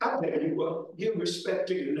 I tell you what, give respect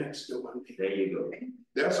to your next door. There you go.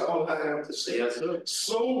 That's all I have to say. Yes, sir.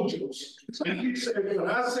 Soldiers, and he said, when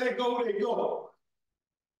I say go, they go.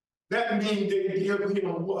 That means they give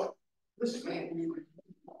him what? Respect.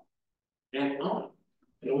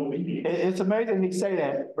 It's amazing he say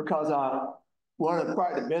that because one of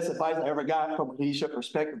probably the best advice I ever got from a leadership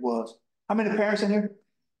perspective was, how many parents in here?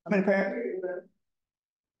 How many parents?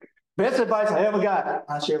 Best advice I ever got,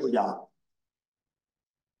 I share with y'all.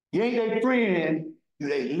 You ain't their friend, you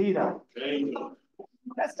their leader.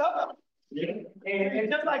 That's tough. Yeah.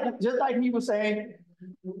 And just like he was saying,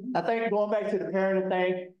 I think going back to the parenting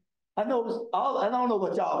thing, I know I don't know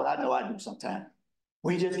about y'all, but I know I do sometimes.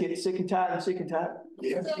 We just get sick and tired.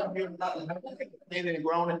 Yeah. And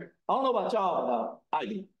groaning. I don't know about y'all, I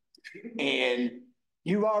do. And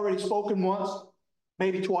you've already spoken once,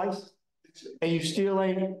 maybe twice. and you still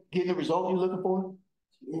ain't getting the result you're looking for?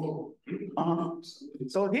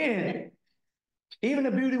 So again, even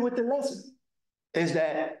the beauty with the lesson is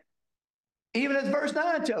that even as verse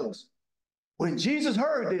 9 tells us, when Jesus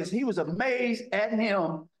heard this, he was amazed at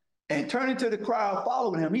him, and turning to the crowd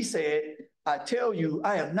following him, he said, I tell you,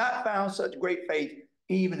 I have not found such great faith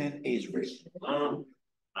even in Israel.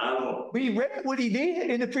 I know. We read what he did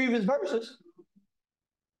in the previous verses.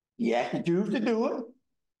 He asked the Jews to do it.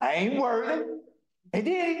 I ain't worthy. And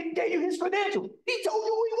then he gave you his credentials. He told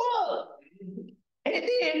you who he was. And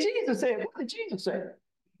then Jesus said, what did Jesus say?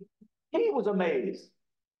 He was amazed.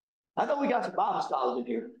 I know we got some Bible scholars in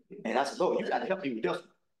here. And I said, Lord, you got to help me with this one.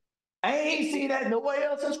 I ain't seen that nowhere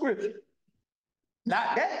else in scripture.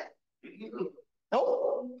 Not that.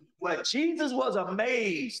 No. Well, Jesus was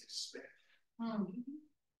amazed.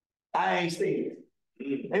 I ain't seen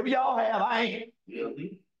it. Maybe y'all have, I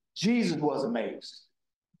ain't. Jesus was amazed.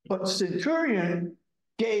 But the centurion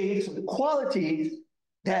gave some qualities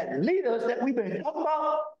that lead us that we've been talking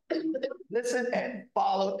about. Listen and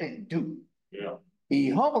follow and do. Yeah. He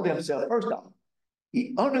humbled himself first off.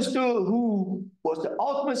 He understood who was the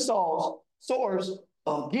ultimate source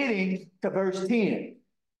of getting to verse 10.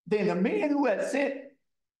 Then the men who had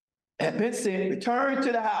been sent returned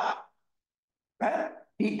to the house. Right?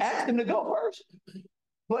 He asked them to go first.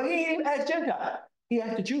 But he didn't ask Gentiles. He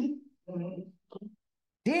asked the Jews.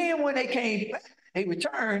 Then when they came back, they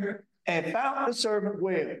returned and found the servant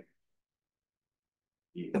well.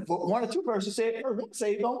 One or two verses said,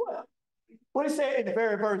 saved on what? What he said in the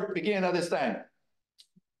very verse beginning of this thing?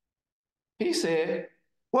 He said,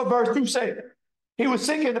 what verse 2 say? He was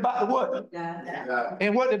thinking about the what?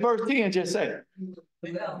 And what did verse 10 just say?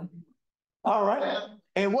 All right.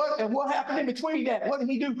 And what happened in between that? What did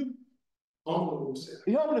he do?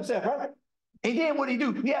 He humbled himself, right? And then what did he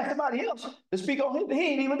do? He asked somebody else to speak on him, but he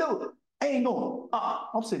ain't even do it. I ain't going.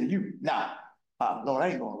 I'm sending you. Nah. Lord, I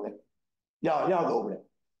ain't going over there. Y'all go over there.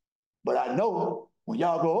 But I know when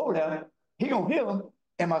y'all go over there, he gonna heal him,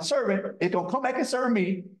 and my servant is gonna come back and serve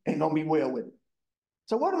me and gonna be well with him.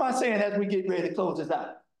 So what am I saying as we get ready to close this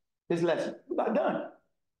out? This lesson. We're about done.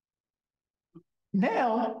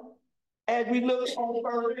 Now, as we look on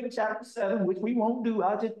further in chapter 7, which we won't do,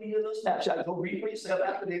 I'll just give you a little snapshot. Go read for yourself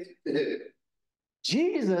after this.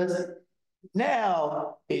 Jesus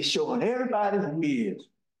now is showing everybody who he is.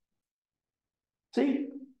 See,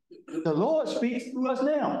 the Lord speaks to us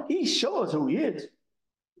now. He shows us who he is.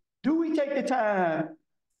 Do we take the time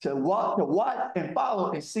to watch and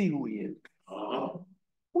follow and see who he is?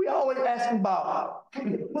 We always ask about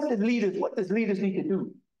what does leaders need to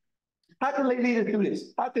do? How can leaders do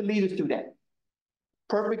this? How can leaders do that?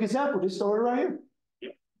 Perfect example, this story right here.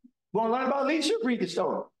 Want to learn about leadership? Read the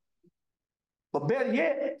story. But better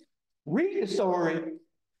yet, read the story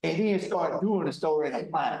and then start doing the story and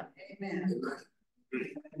applying it. Amen.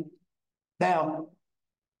 Now,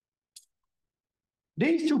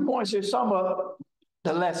 these 2 points here sum up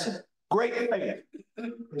the lesson. Great faith.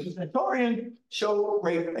 The centurion showed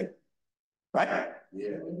great faith. Right?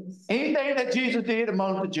 Yeah. Anything that Jesus did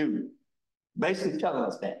among the Jews, basically telling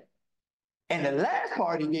us that. And the last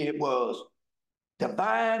part he did was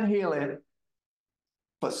divine healing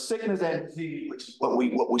for sickness and disease, which is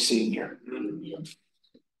what we see here.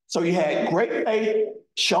 So you had great faith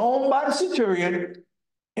shown by the centurion,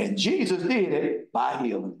 and Jesus did it by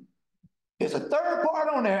healing. There's a third part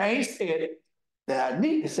on there I ain't said that I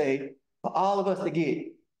need to say for all of us to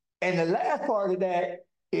get. And the last part of that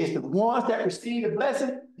is the ones that receive the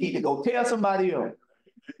blessing need to go tell somebody else.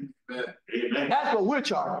 Amen. That's what we're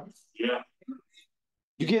charged. Yeah.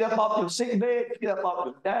 You get up off your sick bed, you get up off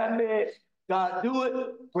your dying bed, God do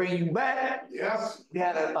it, bring you back. Yes. You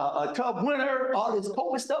had a tough winter, all this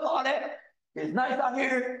cold stuff, all that. It's nice out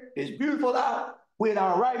here. It's beautiful out. We're in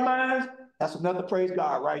our right minds. That's another praise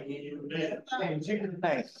God right here. In Jesus'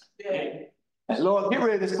 name. And Lord, get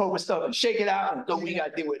rid of this COVID stuff and shake it out and so we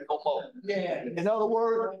got to deal with it no more. Yeah. In other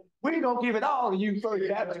words, we ain't gonna give it all to you first.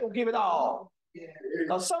 We're gonna give it all. Yeah.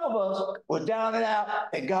 Now some of us were down and out,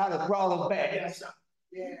 and God has brought us back.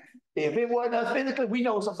 Yeah. If it wasn't us physically, we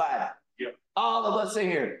know somebody. Yep. All of us in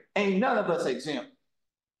here, ain't none of us exempt.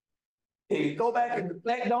 If you go back and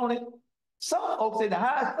reflect on it, some folks in the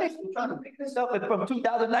high place trying to pick this up from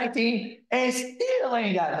 2019 and still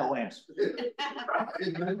ain't got no answer.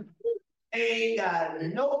 Ain't got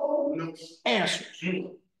no answers.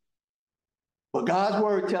 But God's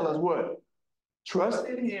word tells us what? Trust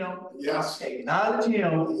in him. Yes. Acknowledge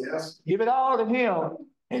him. Yes. Give it all to him.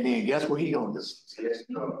 And then guess what he gonna do?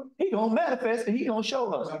 He gonna manifest and he gonna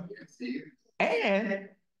show us. And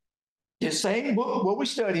the same book, what we're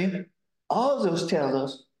studying, all of those tell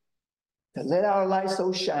us to let our light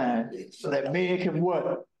so shine so that men can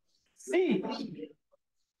what? See.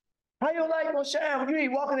 How your light gonna shine when you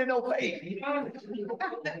ain't walking in no faith? How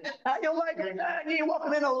your light gonna shine? You ain't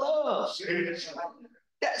walking in no love.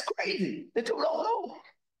 That's crazy. The two don't know.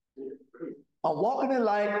 I'm walking in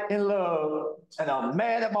light and love, and I'm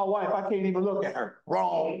mad at my wife. I can't even look at her.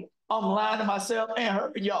 Wrong. I'm lying to myself and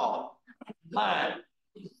her, y'all. Lying.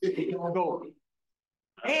 Go.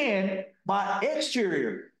 And my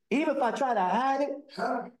exterior, even if I try to hide it,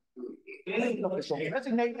 it's gonna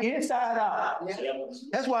resonate inside out.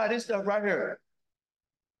 That's why this stuff right here,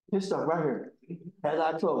 as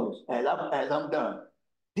I close, as I'm done,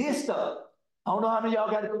 this stuff, I don't know how many of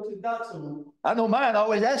y'all got to go to the doctor. I know mine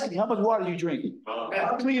always asking me, how much water you drinking?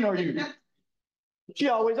 How clean are you? She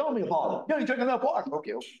always on me about it. You ain't drinking enough water.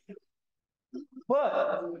 Okay.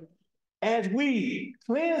 But as we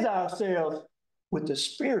cleanse ourselves with the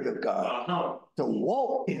Spirit of God to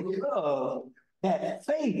walk in love, that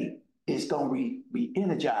faith is going to be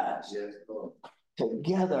energized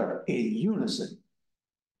together in unison.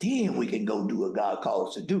 Then we can go do what God calls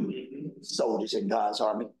us to do. Soldiers in God's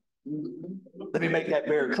army. Let me make that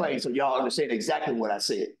very plain so y'all understand exactly what I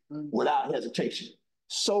said without hesitation.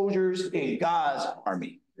 Soldiers in God's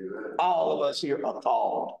army. All of us here are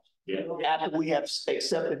called. After we have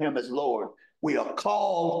accepted him as Lord, we are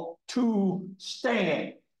called to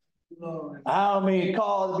stand. I don't mean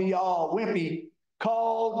called to be all wimpy,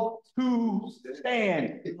 called to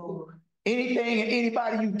stand. Anything and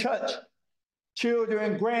anybody you touch,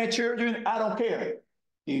 children, grandchildren, I don't care.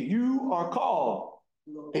 If you are called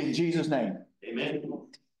in Jesus' name. Amen.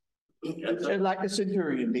 Just like the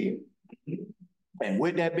centurion did. And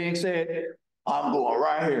with that being said, I'm going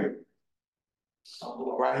right here. I'm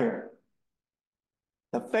going right here.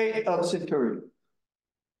 The faith of the centurion.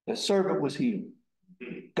 The servant was healed.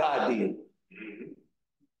 God did.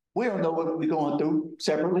 We don't know what we're going through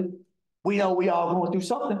separately. We know we all going through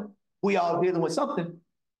something. We all dealing with something.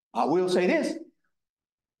 I will say this.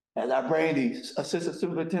 As I bring the assistant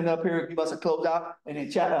superintendent up here, give us a closeout, and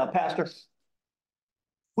then pastor,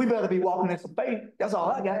 we better be walking in some faith. That's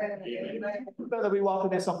all I got. We better be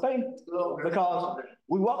walking in some faith because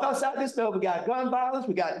we walk outside this stuff. We got gun violence.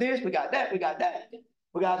 We got this. We got that. We got that.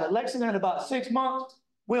 We got an election in about 6 months.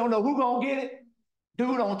 We don't know who's gonna get it.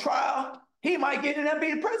 Dude on trial. He might get it and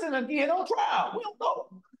be the president again on trial. We don't know.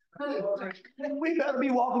 We better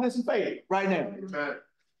be walking in some faith right now.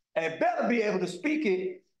 And better be able to speak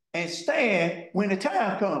it and stand when the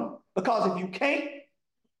time comes. Because if you can't,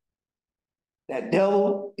 that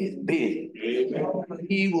devil is big.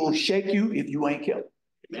 He will shake you if you ain't careful.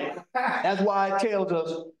 That's why it tells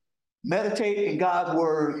us, meditate in God's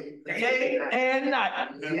word day and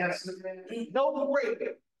night. No break,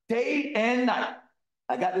 day and night.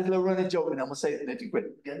 I got this little running joke, and I'm gonna say it. Let you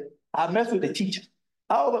quit. I mess with the teacher.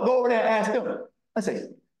 I would go over there and ask them. I say,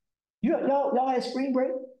 y'all had spring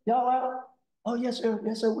break? Y'all out? Oh yes, sir.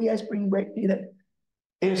 Yes, sir. We had spring break.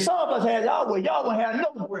 If some of us had y'all would have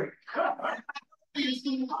no break. It's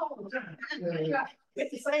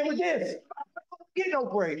the same with this. Get no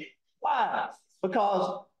break. Why?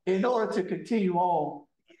 Because in order to continue on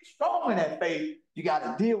strong in that faith, you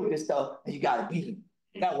got to deal with this stuff and you got to beat him.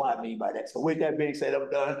 That's what I mean by that. So with that being said, I'm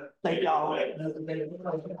done. Thank y'all.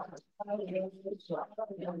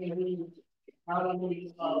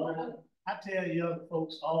 I tell young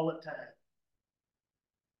folks all the time,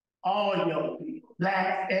 all young people,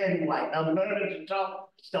 black and white. I'm learning to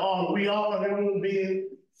talk to all. We all are human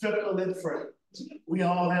beings, fickle and free. We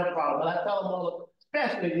all have problems. I tell them all,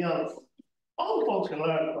 especially young folks. Old folks can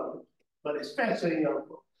learn from it, but especially young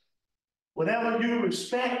folks. Whatever you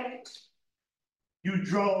respect, you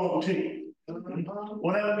draw them to you.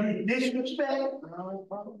 Whatever you disrespect,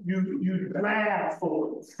 you grab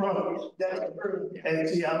for it from it. And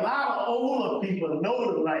see, a lot of older people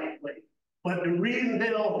know the right way. But the reason they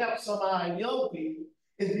don't help some of our young people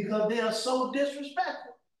is because they are so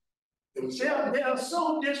disrespectful. They are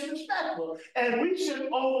so disrespectful. And we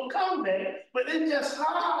should overcome that, but it's just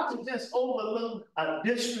hard to just overlook a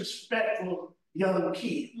disrespectful young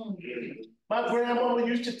kid. My grandmama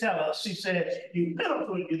used to tell us, she said, you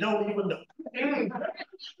pitiful, you don't even know.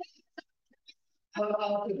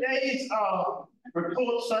 Today's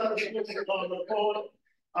report, Sunday report,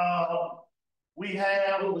 we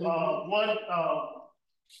have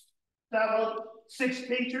 6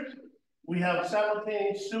 teachers, we have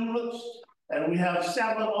 17 students, and we have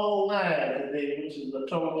 7 online today, which is a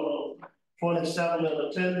total of 27 in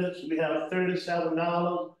attendance. We have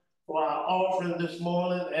 $37 for our offering this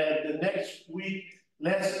morning, and the next week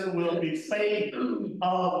lesson will be faith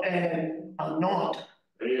of an anointer.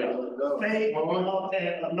 Faith and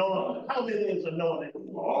anointing. How many is anointing?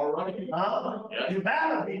 All right. You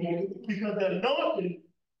better be, because the anointing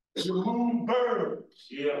remove burdens.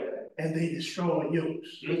 Yeah. And they destroy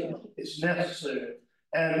yokes. Yeah. It's necessary.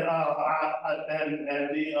 And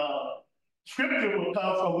the scripture will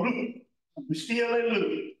come from Luke. We're still in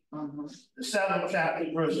Luke. The 7th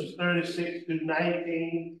chapter, verses 36 through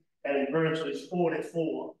 19, and verses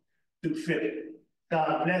 44 through 50.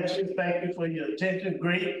 God bless you. Thank you for your attention.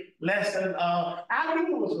 Great lesson. I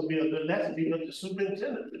knew it was going to be a good lesson because the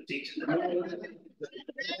superintendent was teaching it.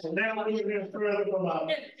 So now we're going further from our.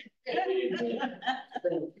 Amen.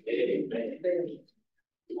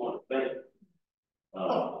 We want to thank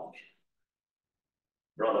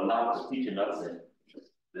Brother Knox for teaching us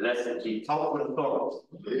a lesson. He taught with authority.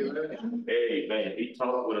 Amen. He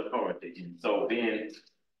taught with authority. And so being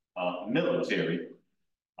military,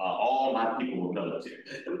 all my people were military.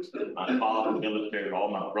 My father military, all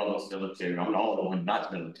my brothers military. I'm the only one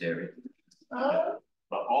not military.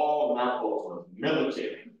 But all my folks were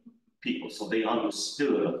military people, so they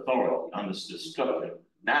understood authority, understood structure.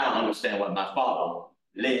 Now I understand why my father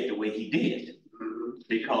led the way he did,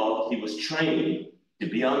 because he was trained to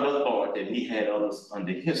be under authority, and he had others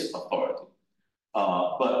under his authority.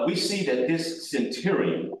 But we see that this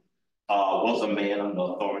centurion was a man under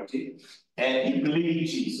authority, and he believed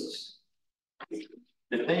Jesus.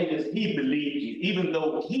 The thing is, he believed Jesus, even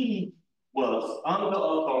though he was under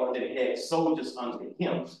authority and had soldiers under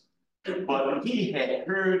him, but he had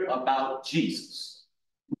heard about Jesus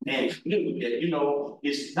and knew that, you know,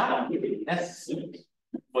 it's not really necessary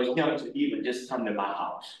for him to even just come to my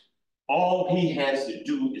house. All he has to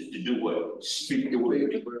do is to do what? Speak the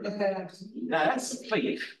word. Now that's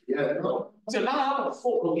faith. So a lot of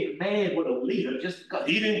folk will get mad with a leader just because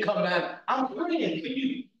he didn't come back. I'm praying for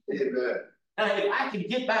you. Now if I can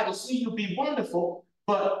get back to see you, be wonderful.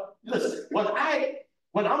 But listen, when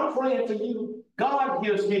I'm praying for you, God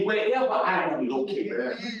hears me wherever I am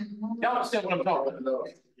located. Y'all understand what I'm talking about?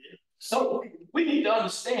 So we need to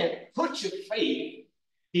understand, put your faith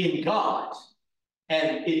in God.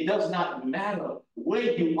 And it does not matter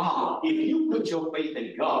where you are. If you put your faith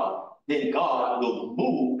in God, then God will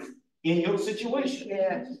move in your situation.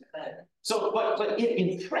 Yes. So, but it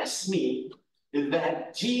impressed me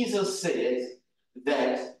that Jesus says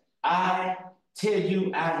that I tell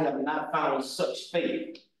you, I have not found such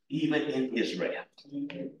faith even in Israel.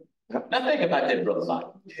 Now think about that, Brother Mike.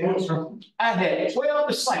 I had 12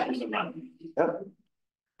 disciples around me.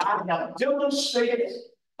 I have demonstrated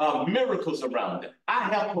miracles around them. I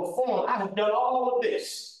have performed, I have done all of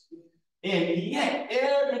this. And yet,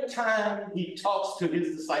 every time he talks to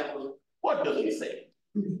his disciples, what does he say?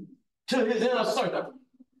 To his inner circle.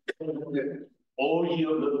 Oh, you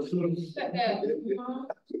little.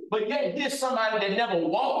 But yet, here's somebody that never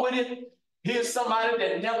walked with him. Here's somebody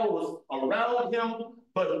that never was around him,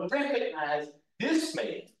 but recognized this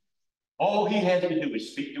man. All he has to do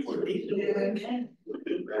is speak the word.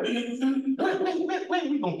 When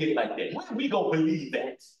we gonna get like that? When we gonna believe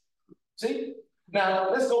that? See? Now,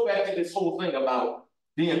 let's go back to this whole thing about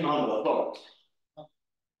being under authority.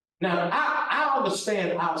 Now, I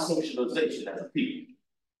understand our socialization as a people.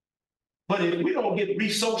 But if we don't get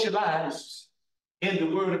re-socialized in the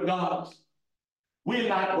word of God, we're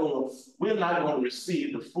not going to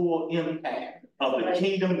receive the full impact of the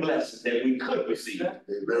kingdom blessings that we could receive.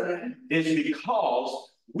 It's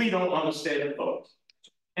because we don't understand authority.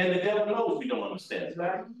 And the devil knows we don't understand.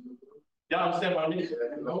 Y'all understand what I mean?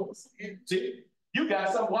 See, you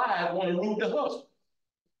got some wives want to rule the husband.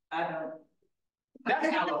 I know. That's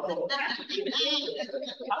how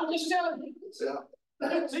I'm just telling you.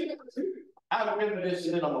 See, I remember this,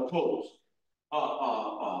 and then I'm gonna close. I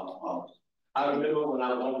remember when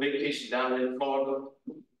I was on vacation down in Florida,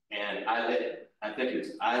 and I think it's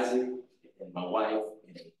Isaac and my wife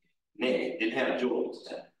and Ned didn't have Joel at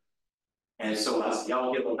the time. And so I said,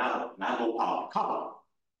 y'all get them out, and I go park the car.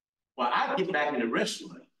 Well, I get back in the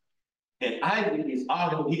restaurant, and Isaac is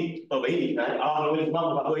arguing of 89, arguing with his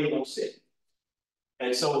mama about where he gonna sit.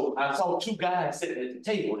 And so I saw two guys sitting at the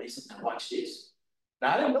table, and they said, now watch this.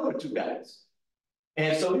 Now I didn't know the two guys.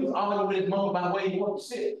 And so he was arguing with his mom about where he wanted to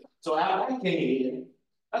sit. So I came in.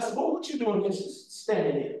 I said, well, what you doing just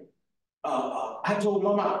standing there? I told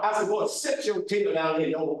Mama, I said, boy, set your table down here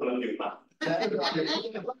and don't open up your mouth. That's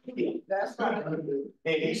right.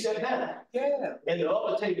 And he sat down. Yeah. And the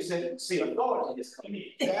other table said, see, authority has come in.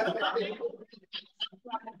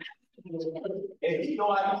 And he know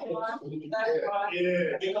I did.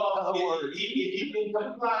 Yeah. Because if he didn't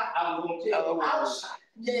comply, I was going to tell him outside.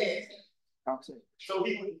 Yes. So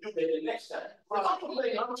he wouldn't do that the next time. The other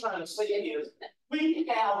thing I'm trying to say is, We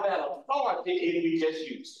have that authority if we just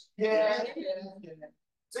use it. Yeah.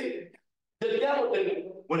 See, the devil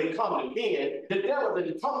didn't, when it comes to men, the devil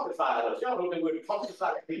didn't punctify us. Y'all know the word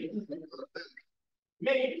punctify people.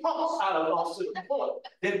 Made punks out of us to the point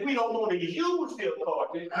that we don't want to use the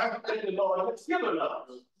authority that the Lord has given us.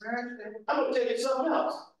 I'm going to tell you something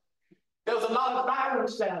else. There was a lot of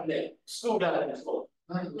violence down there, school down there before.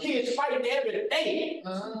 Kids fighting every day,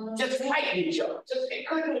 just fighting each other. Just they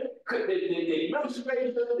couldn't, the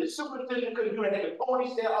administration, the superintendent couldn't do it. They had the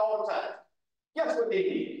police there all the time. Guess what they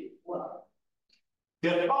did? What?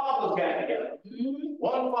 Their fathers got together.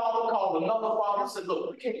 One father called another father and said,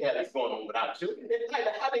 look, we can't have this going on without children.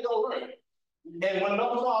 How they gonna learn? And when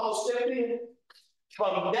another father stepped in,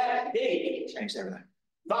 from that day, changed everything.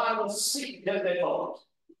 Violence ceased as they fathers.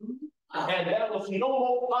 And there was no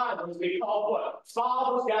more violence because what?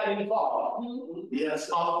 Fathers got involved. Yes.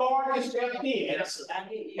 Authority stepped in. Yes. And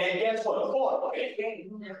guess what?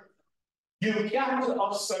 Authority. You got to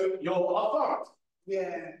assert your authority.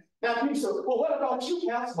 Yeah. Now people say, well, what about you,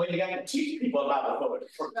 Pastor? Well, you got to teach people about authority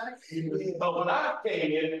first. But when I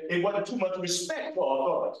came in, it wasn't too much respect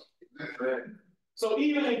for authority. So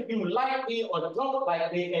even if you like me or don't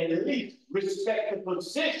like me, at least respect the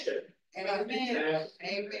position. Amen.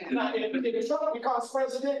 Amen. Now, if Trump becomes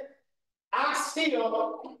president, I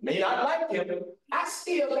still may not like him. I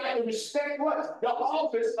still got to respect what? The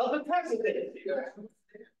office of the president.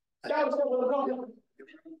 That was what we're going to do.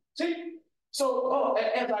 See? So,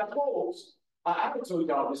 as I close, I told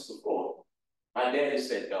y'all this before. My daddy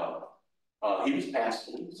said, he was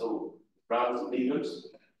pastoring, so brothers and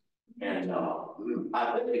leaders. And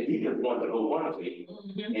I think the leaders wanted to go one way,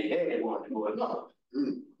 and daddy wanted to go another.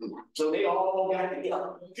 So they all got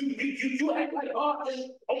together. You act like God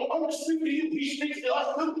on the street to you. He speaks to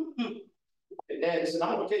us too. And daddy said,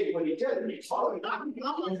 I'm going to tell you what he telling me. Follow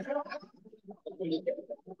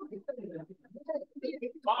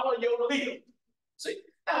your leader. See,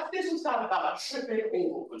 now this is not about tripping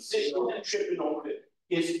over position and tripping over it.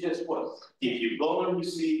 It's just what? If you're going to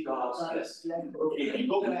receive God's blessing, if you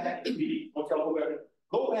go back and read,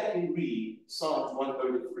 go back and read Psalms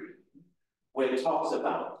 133, where it talks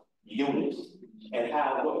about unity and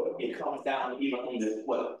how it comes down even on the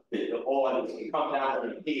oil, it comes down on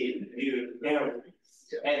the head and the beard and everything.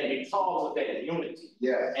 And because of that unity,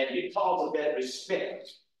 and because of that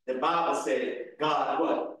respect, the Bible said, God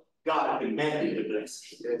what? God demanded the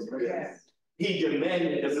blessing. Yes. He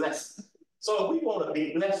demanded the blessing. So we want to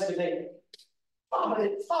be blessed today.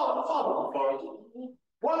 Follow authority.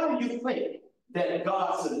 Why do you think that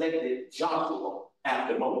God selected Joshua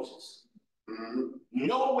after Moses?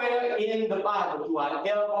 Nowhere in the Bible do I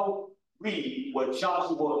ever read what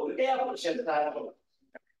Joshua ever chastised Moses.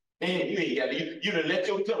 And you ain't got it. You done let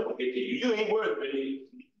your temper get to you. You ain't worth it.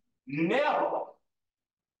 Never.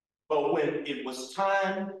 But when it was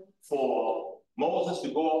time for Moses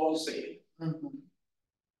to go off the scene,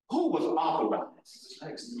 who was authorized?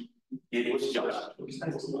 It was Joshua.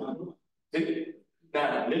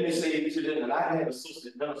 Now, let me say to them that I had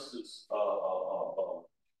assistant ministers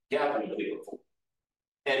gathering here before.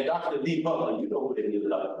 And Dr. Lee Butler, you know who that is,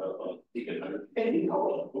 and he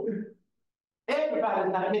called him.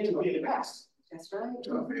 Everybody's not meant to be a pastor. That's right.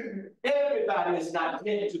 Everybody is not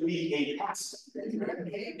meant to be a pastor.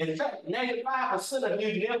 In fact, 95% of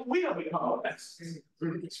you never will become a pastor.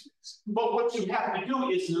 But what you have to do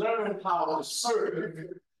is learn how to serve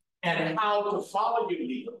and how to follow your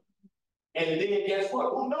leader. And then guess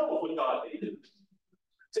what? Who knows what God did do?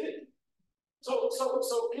 See? So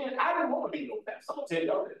Ken, I didn't want to be no pastor. I'm gonna tell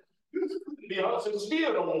y'all that. To be honest, I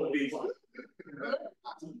still don't want to be one.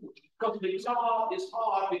 Because the job is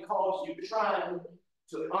hard because you're trying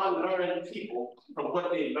to unlearn people from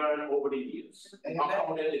what they learned over the years. I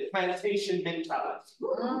call that the plantation mentality.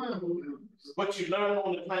 What you learn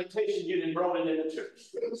on the plantation, you didn't brought it in the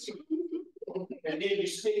church. And then you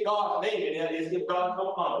stick God's name in there as if God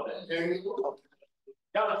come honor that.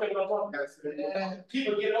 Y'all understand what I'm talking about?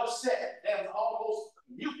 People get upset. There's almost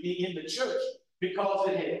mutiny in the church because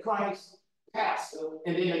it had Christ, pastor,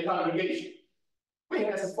 and then the congregation. We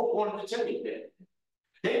had some folk wanted to change that.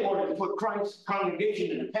 They wanted to put Christ's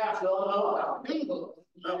congregation and the pastor on the other. I mean,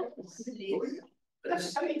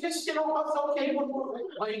 just, you know, it's okay.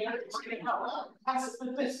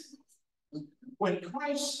 Listen, when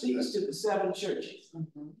Christ speaks to the 7 churches,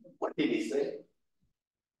 what did he say?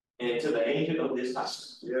 And to the angel of this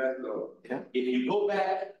house. Yeah, no. If you go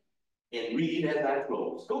back and read as I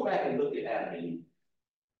close, go back and look at Adam and Eve.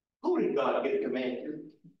 Who did God give the command to?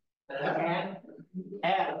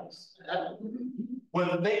 Adam. When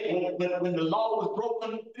the law was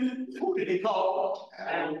broken, who did he call?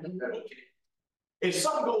 Adam. Okay. If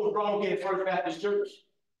something goes wrong here at First Baptist Church,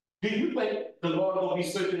 do you think the Lord gonna be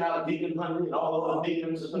searching out Deacon Hunter and all of the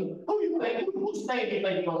deacons? Who you think, whose name do you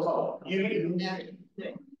think he's gonna call? You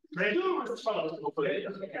you're responsible for this.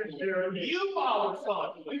 You are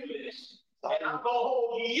responsible for this. And I'm gonna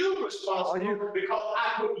hold you responsible because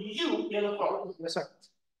I put you in authority. Yes, sir.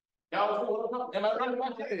 Y'all see what I'm talking? Am I right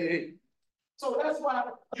about that? Hey, So that's why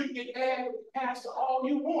you can add pastor all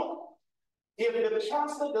you want. If the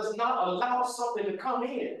pastor does not allow something to come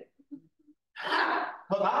in,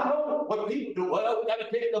 but I know what people do. Well, we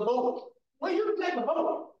gotta take the vote. Well, you can take the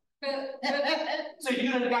vote. So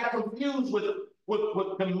you done got confused with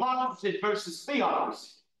democracy versus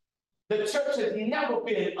theocracy. The church has never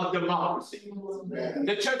been a democracy.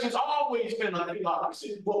 The church has always been a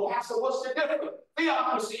theocracy. Well, Pastor, what's the difference?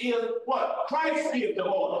 Theocracy is what? Christ gives the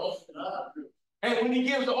orders. And when he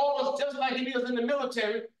gives the orders, just like he is in the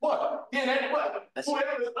military, what? Then that what?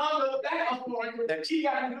 Whoever is under that authority, he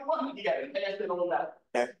got to do what? He got to pass it on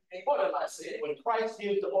that. What am I saying? When Christ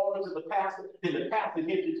gives the order to the pastor, then the pastor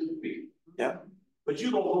gives it to the people. Yeah. But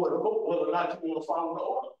you don't go and vote whether or not you want to follow the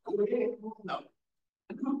order. Go ahead. No.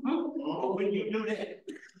 But when you do that,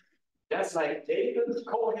 that's like David,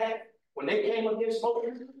 Kohath, when they came against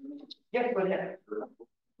Moses, guess what happened?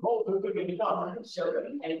 Moses took it to God. And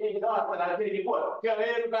then God said, I tell you what, tell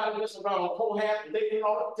everybody this around Kohath, and they didn't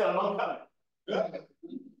all tell them I'm coming.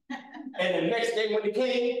 And the next day when he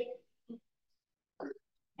came,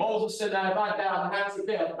 Moses said, now if I die of natural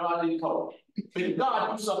death, God didn't call me. But if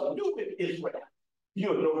God do something new with Israel,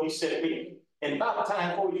 you'll know he sent me. And about the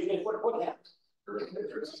time before you finish, what happened?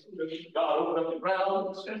 God opened up the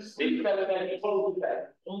ground, they fell it back and closed it back.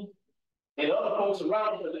 And other folks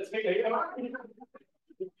around said, let's get the hell out of here.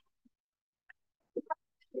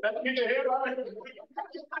 Let's get the hell out of here.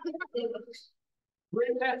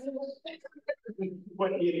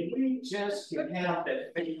 But if we just can have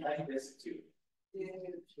that faith like this too,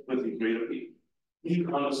 with the greater people, he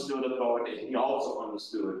understood authority, and he also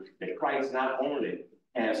understood that Christ not only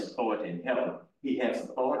has authority in heaven, he has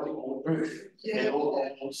authority on earth and over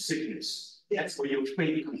all sickness. That's where your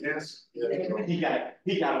faith comes. Yes.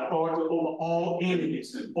 He got authority over all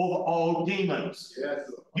enemies, over all demons. Yes.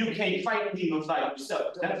 You can't fight demons like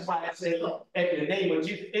yourself. That's why I said, at the name of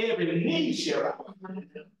Jesus, every knee shall bow.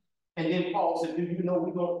 And then Paul said, do you know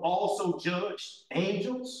we're going to also judge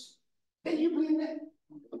angels? Can you believe that?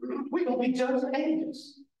 We're going to be judging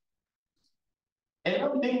angels. And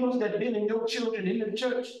them demons that been in your children in the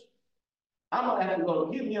church, I'm gonna have to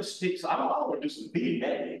go give me a stick, so I'm gonna do some beating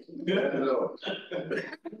that day.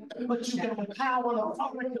 But you got the power and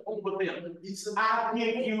authority over them. I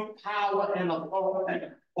give you power and authority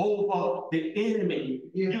over the enemy.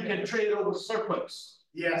 You can tread over serpents.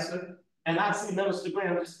 Yes, sir. And I see Minister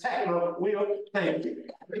Graham just tagging on the wheel. Thank you.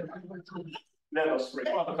 Let us pray.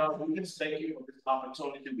 Father God, we just thank you for this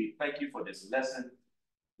opportunity. We thank you for this lesson.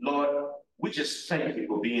 Lord, we just thank you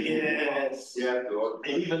for being here. Yes, Lord.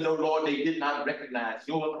 And even though, Lord, they did not recognize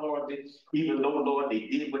your authority, even though, Lord, they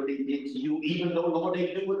did what they did to you, even though, Lord,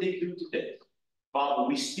 they do what they do today, Father,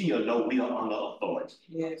 we still know we are under authority.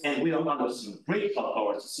 Yes. And we are under some great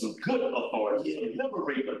authority, some good authority, and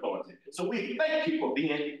liberating authority. So we thank you for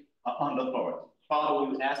being under authority. Father,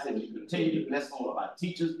 we ask that you continue to bless all of our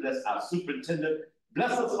teachers, bless our superintendent,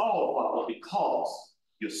 bless us all, Father, because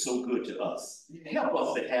you're so good to us. Help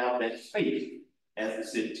us to have that faith as the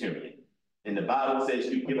centurion. And the Bible says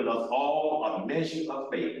you've given us all a measure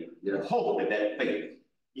of faith. Hope that faith,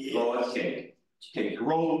 Lord, can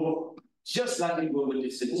grow just like it will with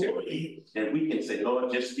the centurion. And we can say,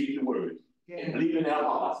 Lord, just speak the word and believe in our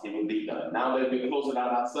hearts, it will be done. Now that we're closing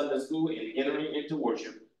out our Sunday school and entering into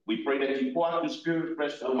worship, we pray that you pour out the Spirit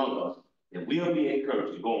fresh among us, and we'll be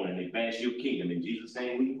encouraged to go on and advance your kingdom. In Jesus'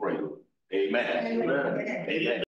 name we pray. Amen. Amen. Amen.